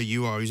sure where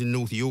you are. He's in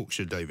North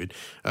Yorkshire, David.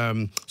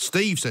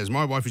 Steve says,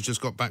 my wife has just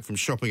got back from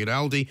shopping at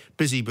Aldi.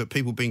 Busy, but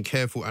people being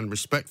careful and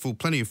respectful.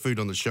 Plenty of food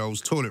on the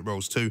shelves, toilet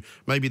rolls too.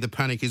 Maybe the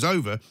panic is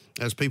over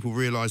as people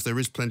realise there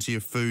is plenty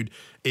of food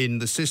in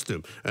the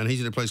system. And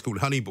he's in a place called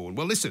Honeybourne.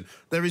 Well, listen,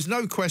 there is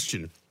no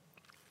question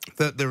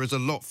that there is a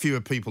lot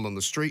fewer people on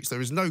the streets.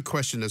 There is no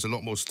question there's a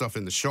lot more stuff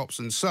in the shops.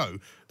 And so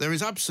there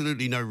is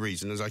absolutely no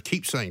reason, as I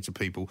keep saying to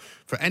people,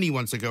 for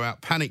anyone to go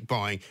out panic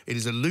buying. It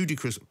is a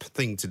ludicrous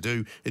thing to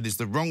do. It is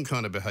the wrong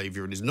kind of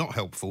behaviour. It is not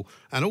helpful.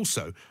 And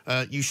also,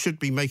 you should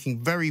be making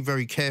very,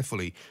 very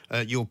carefully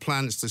your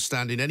plans to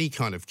stand in any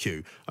kind of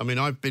queue. I mean,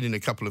 I've been in a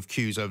couple of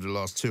queues over the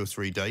last 2 or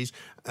 3 days,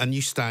 and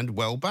you stand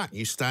well back.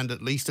 You stand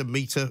at least a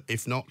metre,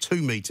 if not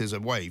 2 metres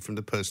away from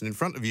the person in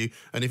front of you.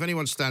 And if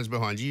anyone stands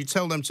behind you, you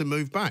tell them to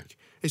move back.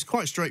 It's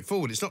quite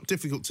straightforward. It's not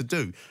difficult to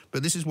do,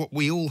 but this is what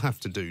we all have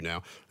to do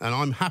now. And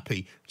I'm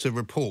happy to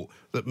report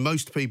that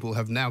most people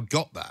have now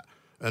got that.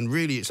 And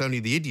really, it's only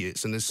the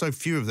idiots, and there's so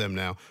few of them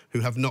now, who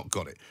have not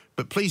got it.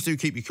 But please do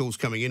keep your calls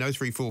coming in,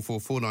 0344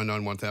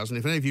 499 1000.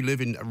 If any of you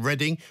live in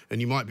Reading and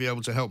you might be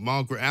able to help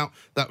Margaret out,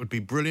 that would be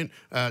brilliant.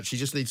 She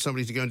just needs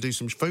somebody to go and do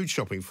some food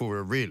shopping for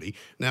her, really.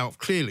 Now,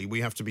 clearly,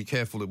 we have to be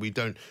careful that we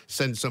don't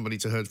send somebody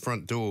to her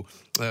front door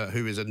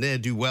who is a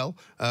ne'er-do-well.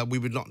 We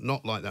would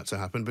not like that to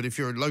happen. But if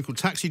you're a local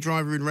taxi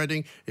driver in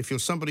Reading, if you're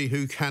somebody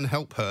who can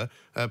help her,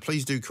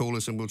 please do call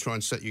us and we'll try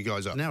and set you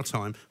guys up. Now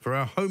time for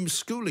our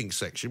homeschooling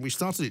section. We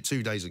started it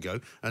 2 days days ago,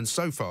 and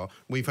so far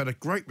we've had a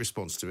great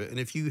response to it. And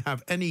if you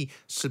have any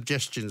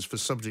suggestions for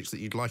subjects that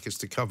you'd like us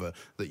to cover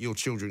that your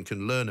children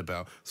can learn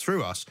about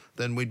through us,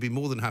 then we'd be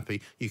more than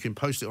happy. You can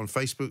post it on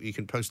Facebook, you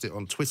can post it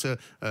on Twitter,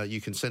 you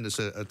can send us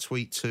a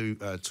tweet to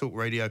Talk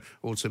Radio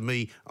or to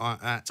me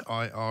at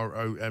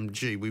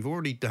IROMG. We've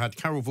already had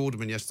Carol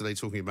Vorderman yesterday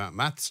talking about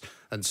maths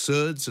and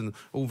surds and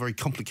all very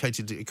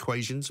complicated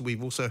equations.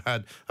 We've also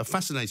had a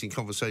fascinating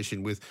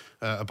conversation with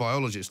a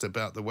biologist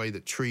about the way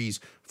that trees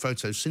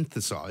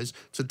photosynthesize.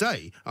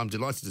 Today, I'm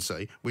delighted to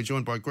say, we're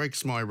joined by Greg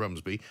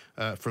Smyer-Rumsby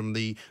from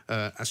the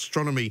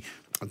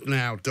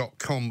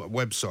astronomynow.com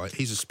website.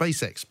 He's a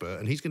space expert,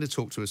 and he's going to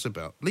talk to us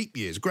about leap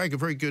years. Greg, a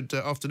very good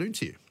afternoon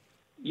to you.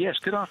 Yes,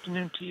 good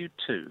afternoon to you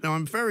too. Now,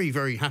 I'm very,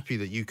 very happy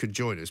that you could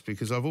join us,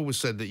 because I've always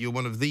said that you're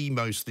one of the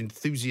most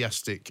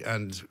enthusiastic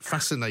and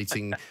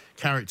fascinating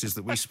characters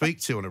that we speak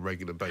to on a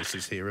regular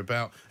basis here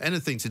about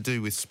anything to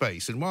do with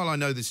space. And while I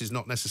know this is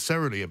not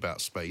necessarily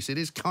about space, it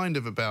is kind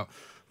of about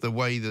the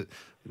way that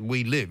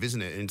we live,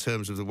 isn't it, in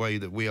terms of the way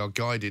that we are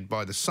guided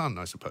by the sun,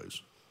 I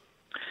suppose.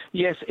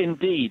 Yes,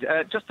 indeed.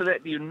 Just to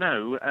let you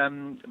know,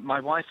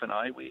 my wife and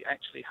I, we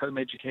actually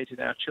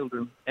home-educated our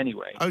children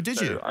anyway. Oh, did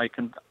you?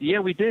 Yeah,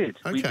 we did.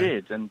 Okay. We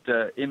did. And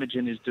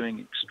Imogen is doing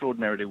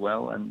extraordinarily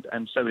well, and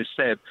so is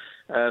Seb.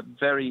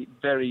 Very,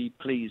 very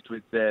pleased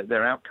with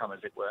their outcome,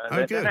 as it were.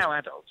 Oh, they're now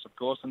adults, of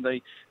course, and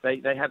they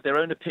have their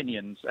own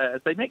opinions,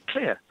 as they make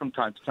clear from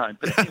time to time.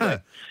 But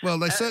anyway, well,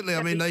 they certainly,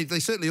 I mean, they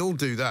certainly all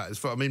do that. As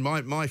far, I mean,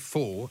 my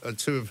four,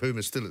 two of whom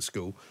are still at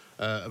school,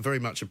 are very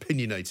much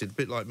opinionated, a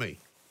bit like me.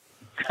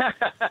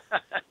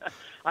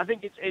 I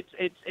think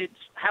it's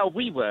how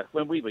we were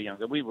when we were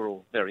younger. We were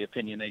all very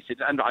opinionated,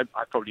 and I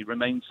probably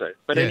remain so.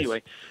 But yes.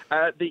 Anyway,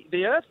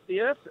 the Earth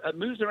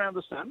moves around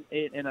the sun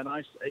in a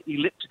nice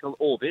elliptical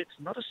orbit,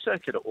 not a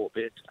circular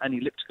orbit, an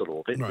elliptical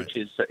orbit, right, which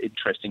is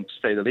interesting to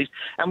say the least.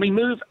 And we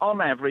move on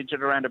average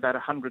at around about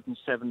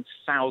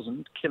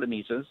 107,000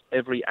 kilometers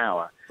every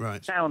hour.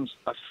 Right. Sounds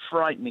a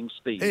frightening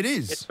speed. It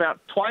is. It's about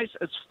twice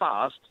as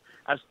fast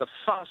as the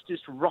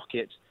fastest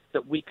rocket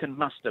that we can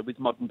muster with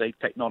modern-day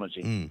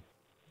technology.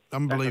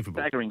 Unbelievable.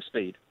 That's a staggering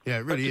speed. Yeah,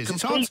 it really is.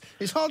 It's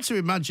hard to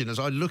imagine, as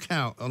I look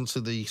out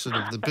onto the sort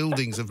of the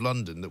buildings of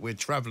London, that we're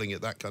travelling at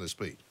that kind of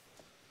speed.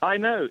 I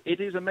know. It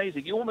is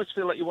amazing. You almost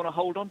feel like you want to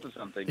hold on to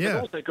something. Yeah.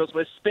 But also because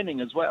we're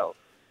spinning as well.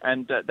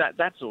 And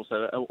that's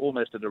also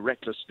almost at a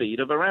reckless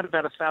speed of around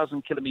about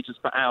 1,000 kilometres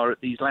per hour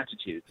at these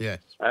latitudes, yes,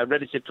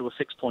 relative to a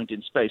fixed point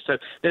in space. So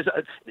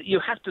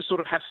you have to sort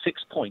of have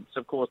fixed points.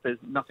 Of course,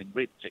 there's nothing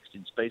really fixed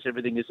in space.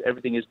 Everything is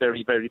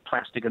very, very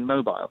plastic and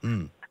mobile.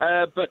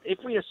 But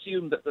if we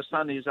assume that the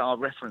sun is our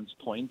reference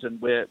point and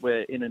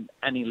we're in an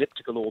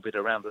elliptical orbit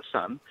around the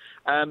sun,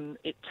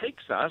 it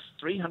takes us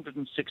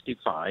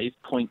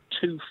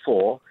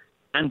 365.24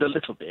 and a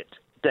little bit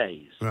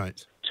days.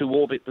 Right. To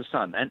orbit the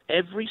sun, and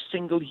every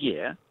single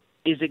year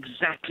is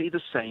exactly the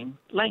same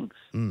length,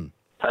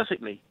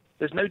 perfectly.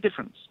 There's no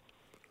difference.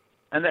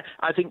 And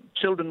I think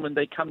children, when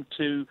they come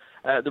to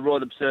the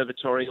Royal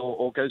Observatory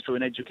or go through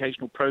an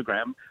educational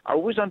program, are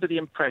always under the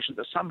impression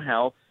that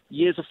somehow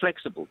years are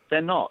flexible.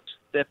 They're not.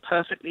 They're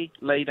perfectly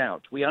laid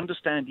out. We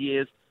understand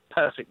years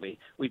perfectly.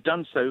 We've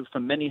done so for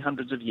many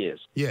hundreds of years.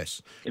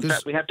 Yes. In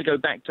fact, we have to go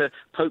back to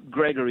Pope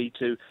Gregory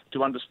to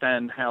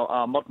understand how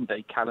our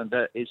modern-day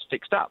calendar is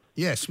fixed up.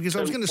 Yes, because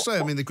I was going to say,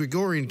 I mean, the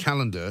Gregorian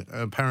calendar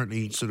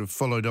apparently sort of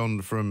followed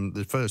on from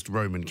the first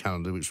Roman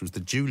calendar, which was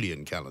the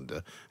Julian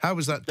calendar. How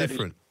was that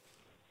different?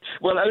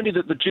 Well, only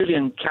that the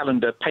Julian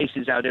calendar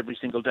paces out every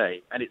single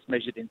day, and it's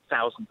measured in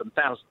thousands and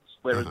thousands,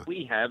 whereas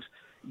we have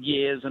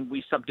years, and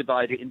we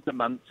subdivide it into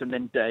months and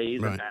then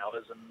days and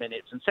hours and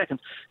minutes and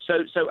seconds.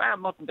 So our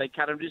modern-day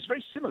calendar is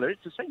very similar.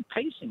 It's the same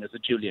pacing as a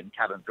Julian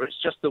calendar.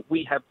 It's just that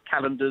we have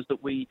calendars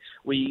that we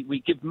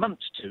give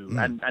months to,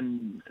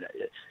 and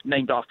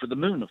named after the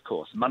moon, of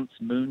course. Month,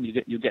 moon,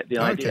 you get the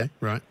idea. Okay,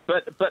 right.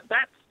 But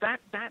that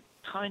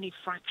tiny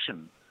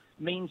fraction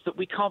means that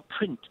we can't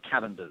print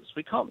calendars.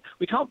 We can't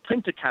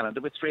print a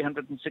calendar with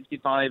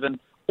 365 and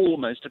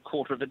almost a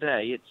quarter of a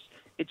day.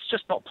 It's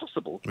just not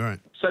possible. Right.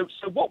 So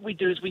what we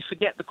do is we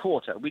forget the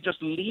quarter. We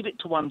just leave it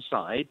to one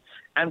side,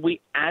 and we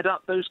add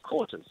up those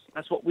quarters.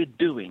 That's what we're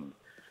doing.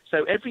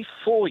 So every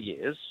 4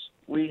 years,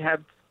 we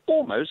have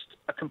almost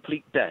a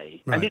complete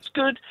day. Right. And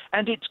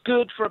it's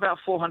good for about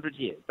 400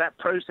 years. That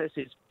process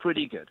is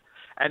pretty good.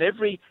 And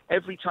every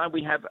time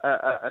we have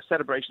a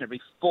celebration,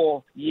 every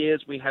 4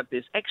 years, we have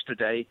this extra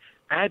day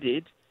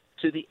added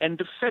to the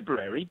end of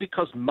February,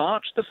 because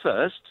March the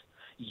 1st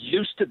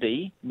used to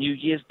be New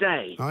Year's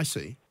Day. I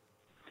see.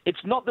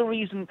 It's not the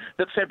reason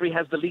that February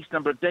has the least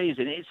number of days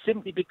in it. It's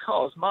simply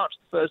because March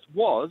the 1st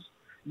was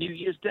New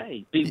Year's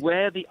Day.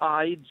 Beware the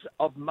Ides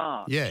of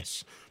March.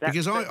 Yes,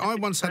 because I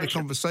once had a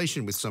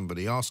conversation with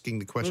somebody asking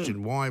the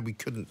question why we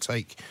couldn't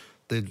take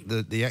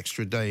the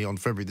extra day on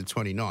February the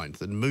 29th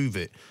and move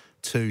it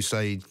to,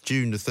 say,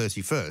 June the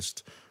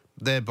 31st,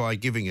 thereby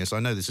giving us,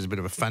 I know this is a bit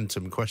of a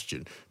phantom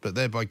question, but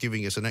thereby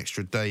giving us an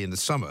extra day in the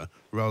summer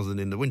rather than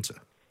in the winter.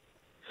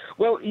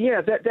 Well,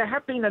 yeah, there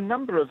have been a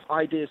number of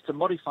ideas to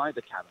modify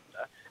the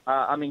calendar,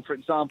 I mean, for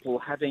example,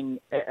 having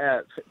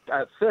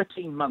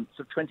 13 months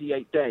of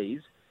 28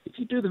 days, if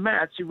you do the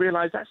maths, you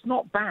realise that's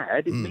not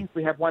bad. It means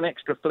we have one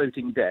extra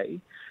floating day.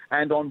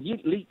 And on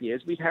leap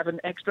years, we'd have an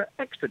extra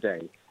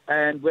day.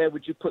 And where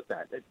would you put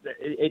that?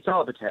 It's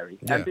arbitrary.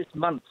 Yeah. And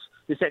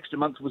this extra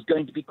month was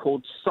going to be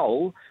called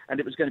Sol, and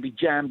it was going to be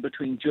jammed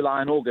between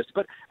July and August.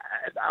 But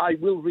I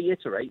will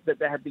reiterate that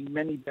there have been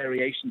many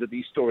variations of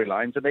these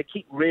storylines, and they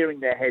keep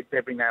rearing their heads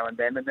every now and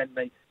then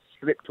they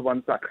slip to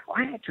one side.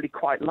 I actually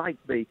quite like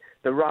the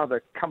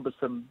rather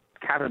cumbersome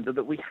calendar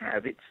that we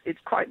have. It's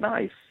quite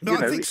nice. No,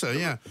 I think so,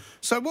 yeah.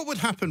 So what would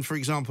happen, for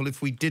example,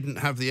 if we didn't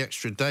have the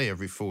extra day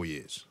every 4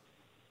 years?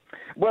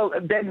 Well,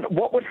 then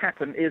what would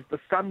happen is the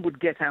sun would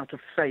get out of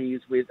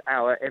phase with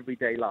our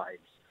everyday lives.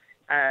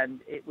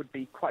 And it would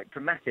be quite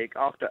dramatic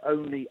after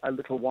only a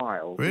little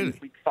while. Really?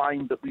 We'd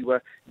find that we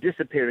were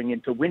disappearing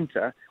into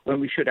winter when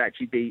we should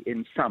actually be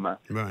in summer.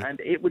 Right. And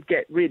it would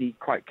get really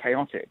quite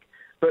chaotic.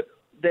 But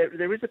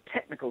there is a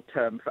technical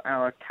term for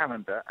our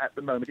calendar at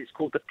the moment. It's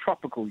called the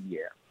tropical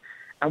year.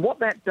 And what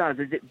that does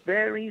is it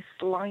very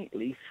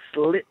slightly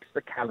slips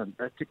the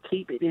calendar to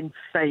keep it in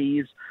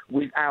phase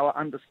with our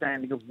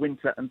understanding of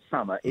winter and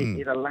summer.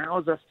 It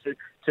allows us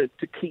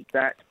to keep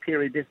that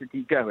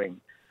periodicity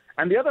going.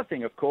 And the other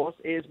thing, of course,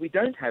 is we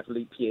don't have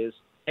leap years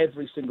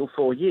every single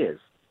 4 years.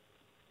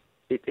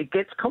 It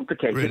gets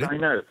complicated, Really? I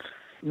know.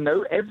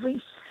 No,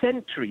 every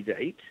century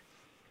date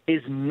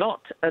is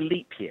not a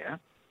leap year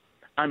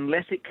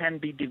unless it can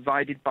be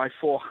divided by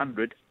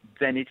 400,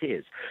 then it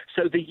is.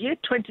 So the year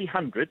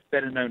 2000,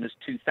 better known as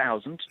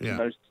 2000 to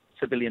most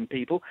civilian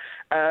people,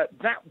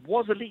 that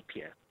was a leap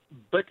year.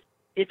 But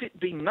if it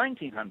been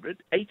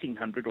 1900,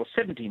 1800, or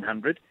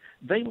 1700,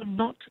 they were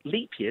not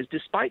leap years,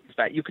 despite the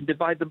fact you can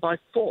divide them by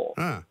 4.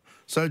 Ah,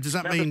 so does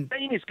that now, mean... the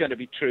same is going to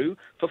be true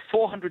for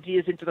 400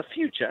 years into the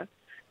future.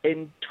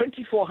 In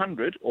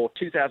 2400 or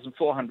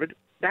 2400,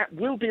 that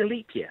will be a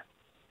leap year.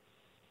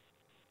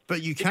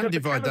 But you can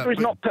divide that...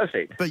 It's not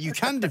perfect. But you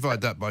can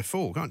divide that by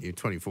 4, can't you,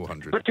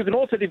 2400? But you can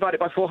also divide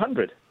it by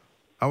 400.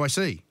 Oh, I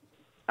see.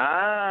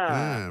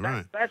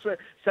 Right. That's where.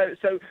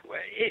 So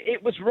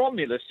it was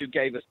Romulus who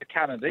gave us the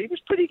calendar. He was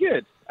pretty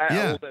good,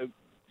 although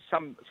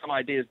some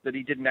ideas that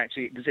he didn't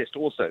actually exist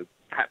also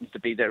happens to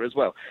be there as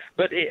well.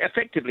 But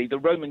effectively, the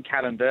Roman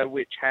calendar,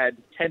 which had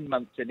 10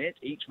 months in it,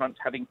 each month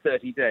having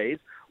 30 days,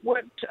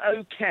 worked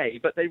okay.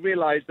 But they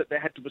realised that they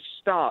had to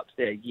start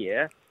their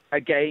year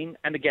again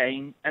and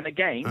again and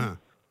again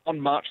on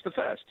March the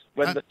 1st,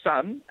 when the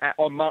sun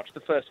on March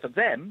the 1st for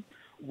them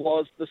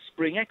was the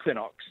spring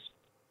equinox.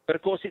 But,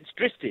 of course, it's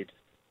drifted.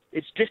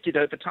 It's drifted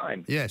over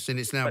time. Yes, and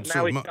it's now... But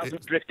now it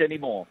doesn't drift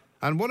anymore.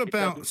 And what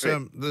about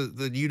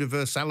the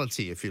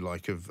universality, if you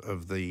like, of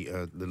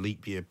the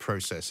leap year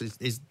process?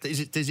 Is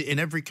it in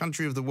every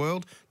country of the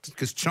world?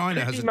 Because China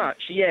has... Pretty much,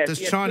 yes.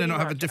 Does China not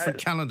have a different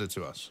calendar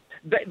to us?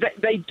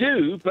 They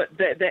do, but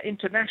they're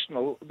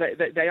international.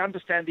 They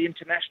understand the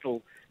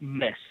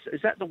international-ness.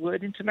 Is that the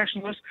word,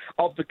 internationalness?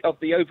 Of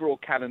the overall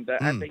calendar,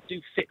 and they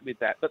do fit with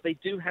that. But they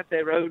do have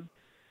their own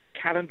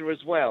calendar as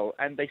well,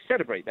 and they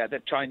celebrate that. The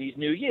Chinese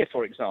New Year,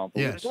 for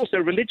example. Yes. There's also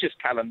religious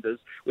calendars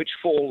which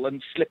fall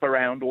and slip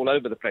around all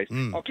over the place.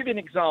 I'll give you an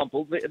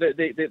example.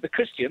 The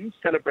Christians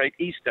celebrate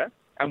Easter,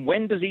 and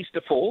when does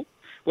Easter fall?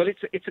 Well,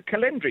 it's a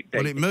calendric day.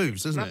 Well, it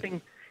moves, doesn't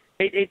it?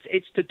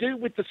 It's to do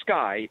with the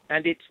sky,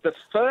 and it's the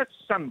first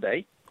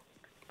Sunday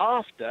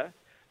after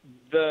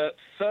the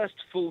first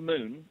full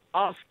moon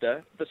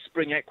after the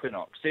spring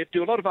equinox. So you have to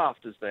do a lot of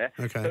afters there.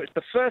 Okay. So it's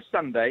the first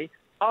Sunday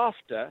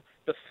after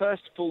the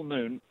first full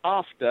moon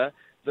after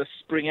the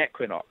spring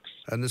equinox.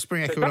 And the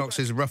spring equinox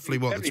is roughly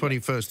what, the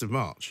 21st of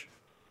March?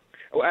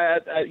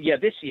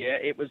 This year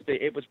it was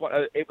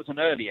an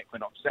early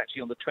equinox. It's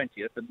actually on the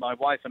 20th, and my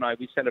wife and I,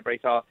 we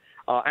celebrate our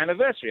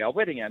anniversary, our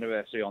wedding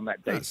anniversary on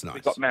that date. That's nice.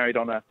 We got married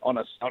on a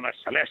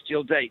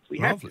celestial date. We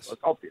had to,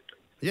 obviously.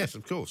 Yes,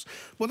 of course.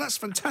 Well, that's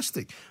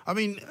fantastic. I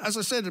mean, as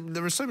I said,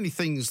 there are so many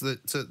things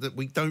that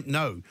we don't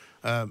know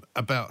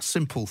about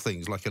simple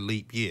things like a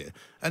leap year.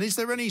 And is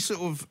there any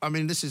sort of, I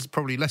mean, this is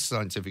probably less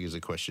scientific as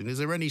a question, is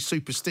there any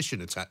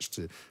superstition attached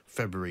to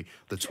February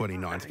the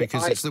 29th?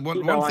 Because it's the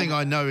one thing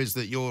I know is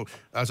that you're,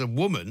 as a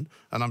woman,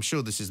 and I'm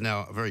sure this is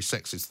now a very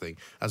sexist thing,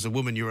 as a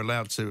woman you're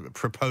allowed to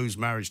propose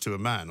marriage to a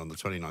man on the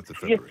 29th of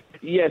February.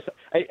 Yes.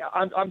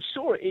 I'm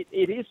sure it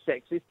is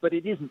sexist, but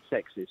it isn't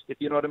sexist, if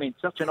you know what I mean.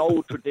 Such an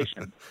old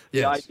tradition.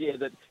 Yes. The idea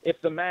that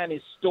if the man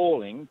is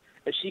stalling,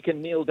 she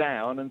can kneel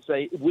down and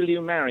say, "Will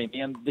you marry me?"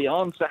 And the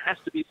answer has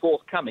to be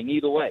forthcoming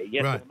either way,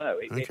 yes or no.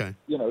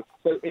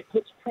 So it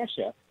puts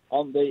pressure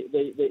on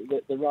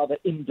the rather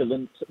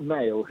indolent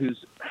male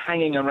who's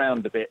hanging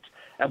around a bit.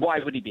 And why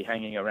would he be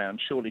hanging around?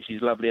 Surely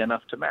she's lovely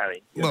enough to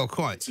marry. Well,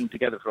 quite. Been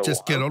together for a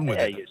Just while. get on with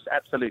it. Yes,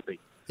 absolutely.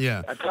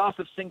 Yeah. A glass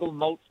of single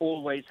malt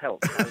always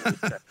helps.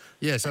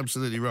 Yes,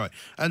 absolutely right.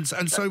 And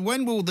so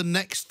when will the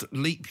next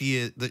leap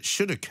year that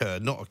should occur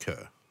not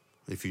occur?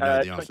 If you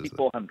know the answer.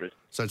 2400.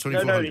 So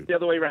 2400. No, it's the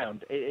other way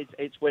around.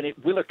 It's when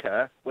it will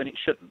occur, when it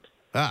shouldn't.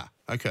 Ah,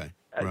 okay,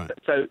 right.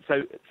 So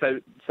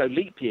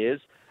leap years,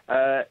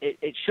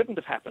 it shouldn't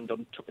have happened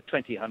on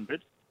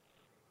 2000.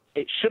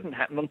 It shouldn't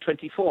happen on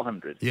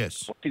 2400.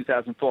 Yes. Or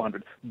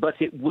 2400. But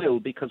it will,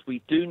 because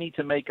we do need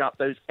to make up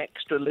those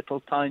extra little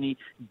tiny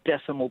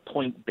decimal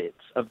point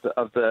bits of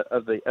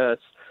the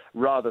Earth's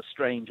rather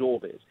strange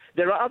orbit.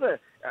 There are other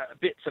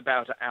bits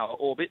about our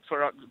orbit.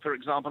 For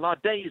example, our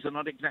days are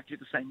not exactly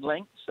the same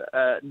length,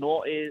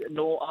 nor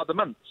are the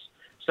months.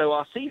 So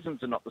our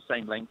seasons are not the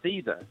same length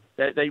either.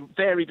 They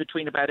vary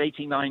between about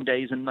 89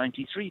 days and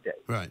 93 days.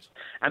 Right.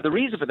 And the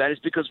reason for that is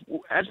because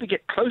as we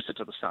get closer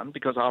to the sun,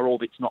 because our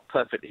orbit's not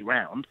perfectly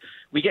round,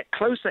 we get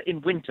closer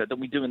in winter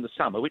than we do in the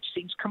summer, which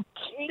seems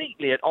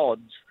completely at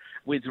odds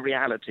with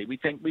reality. We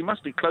think we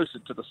must be closer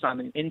to the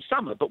sun in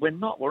summer, but we're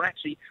not. We're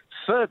actually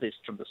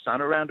furthest from the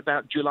sun around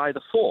about July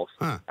the 4th.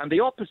 Huh. And the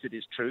opposite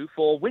is true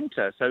for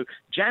winter. So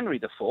January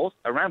the 4th,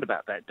 around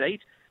about that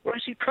date, we're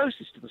actually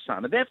closest to the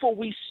sun, and therefore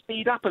we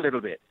speed up a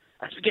little bit.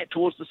 As we get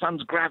towards the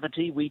sun's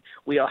gravity,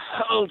 we are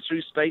hurled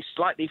through space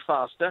slightly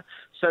faster,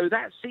 so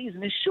that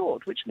season is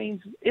short, which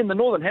means in the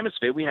northern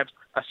hemisphere we have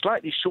a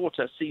slightly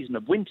shorter season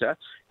of winter,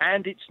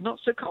 and it's not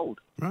so cold,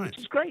 right. which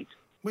is great.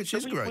 Which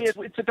is great.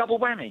 It's a double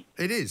whammy.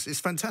 It is.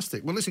 It's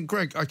fantastic. Well, listen,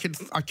 Greg, I can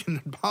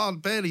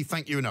barely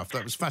thank you enough.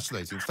 That was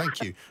fascinating.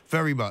 Thank you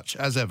very much,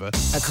 as ever.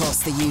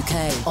 Across the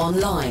UK,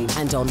 online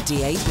and on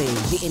DAB,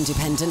 the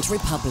Independent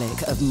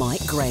Republic of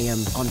Mike Graham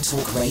on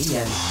Talk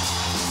Radio.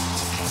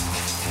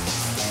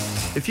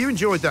 If you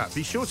enjoyed that,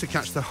 be sure to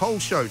catch the whole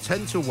show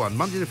 10 till 1,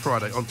 Monday to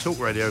Friday on Talk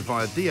Radio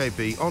via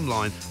DAB,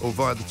 online or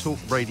via the Talk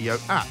Radio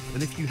app.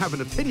 And if you have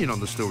an opinion on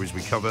the stories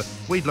we cover,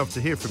 we'd love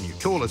to hear from you.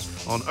 Call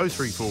us on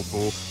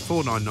 0344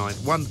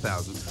 499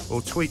 1000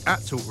 or tweet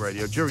at Talk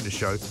Radio during the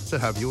show to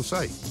have your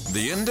say.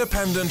 The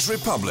Independent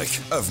Republic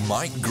of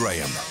Mike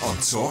Graham on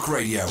Talk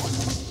Radio.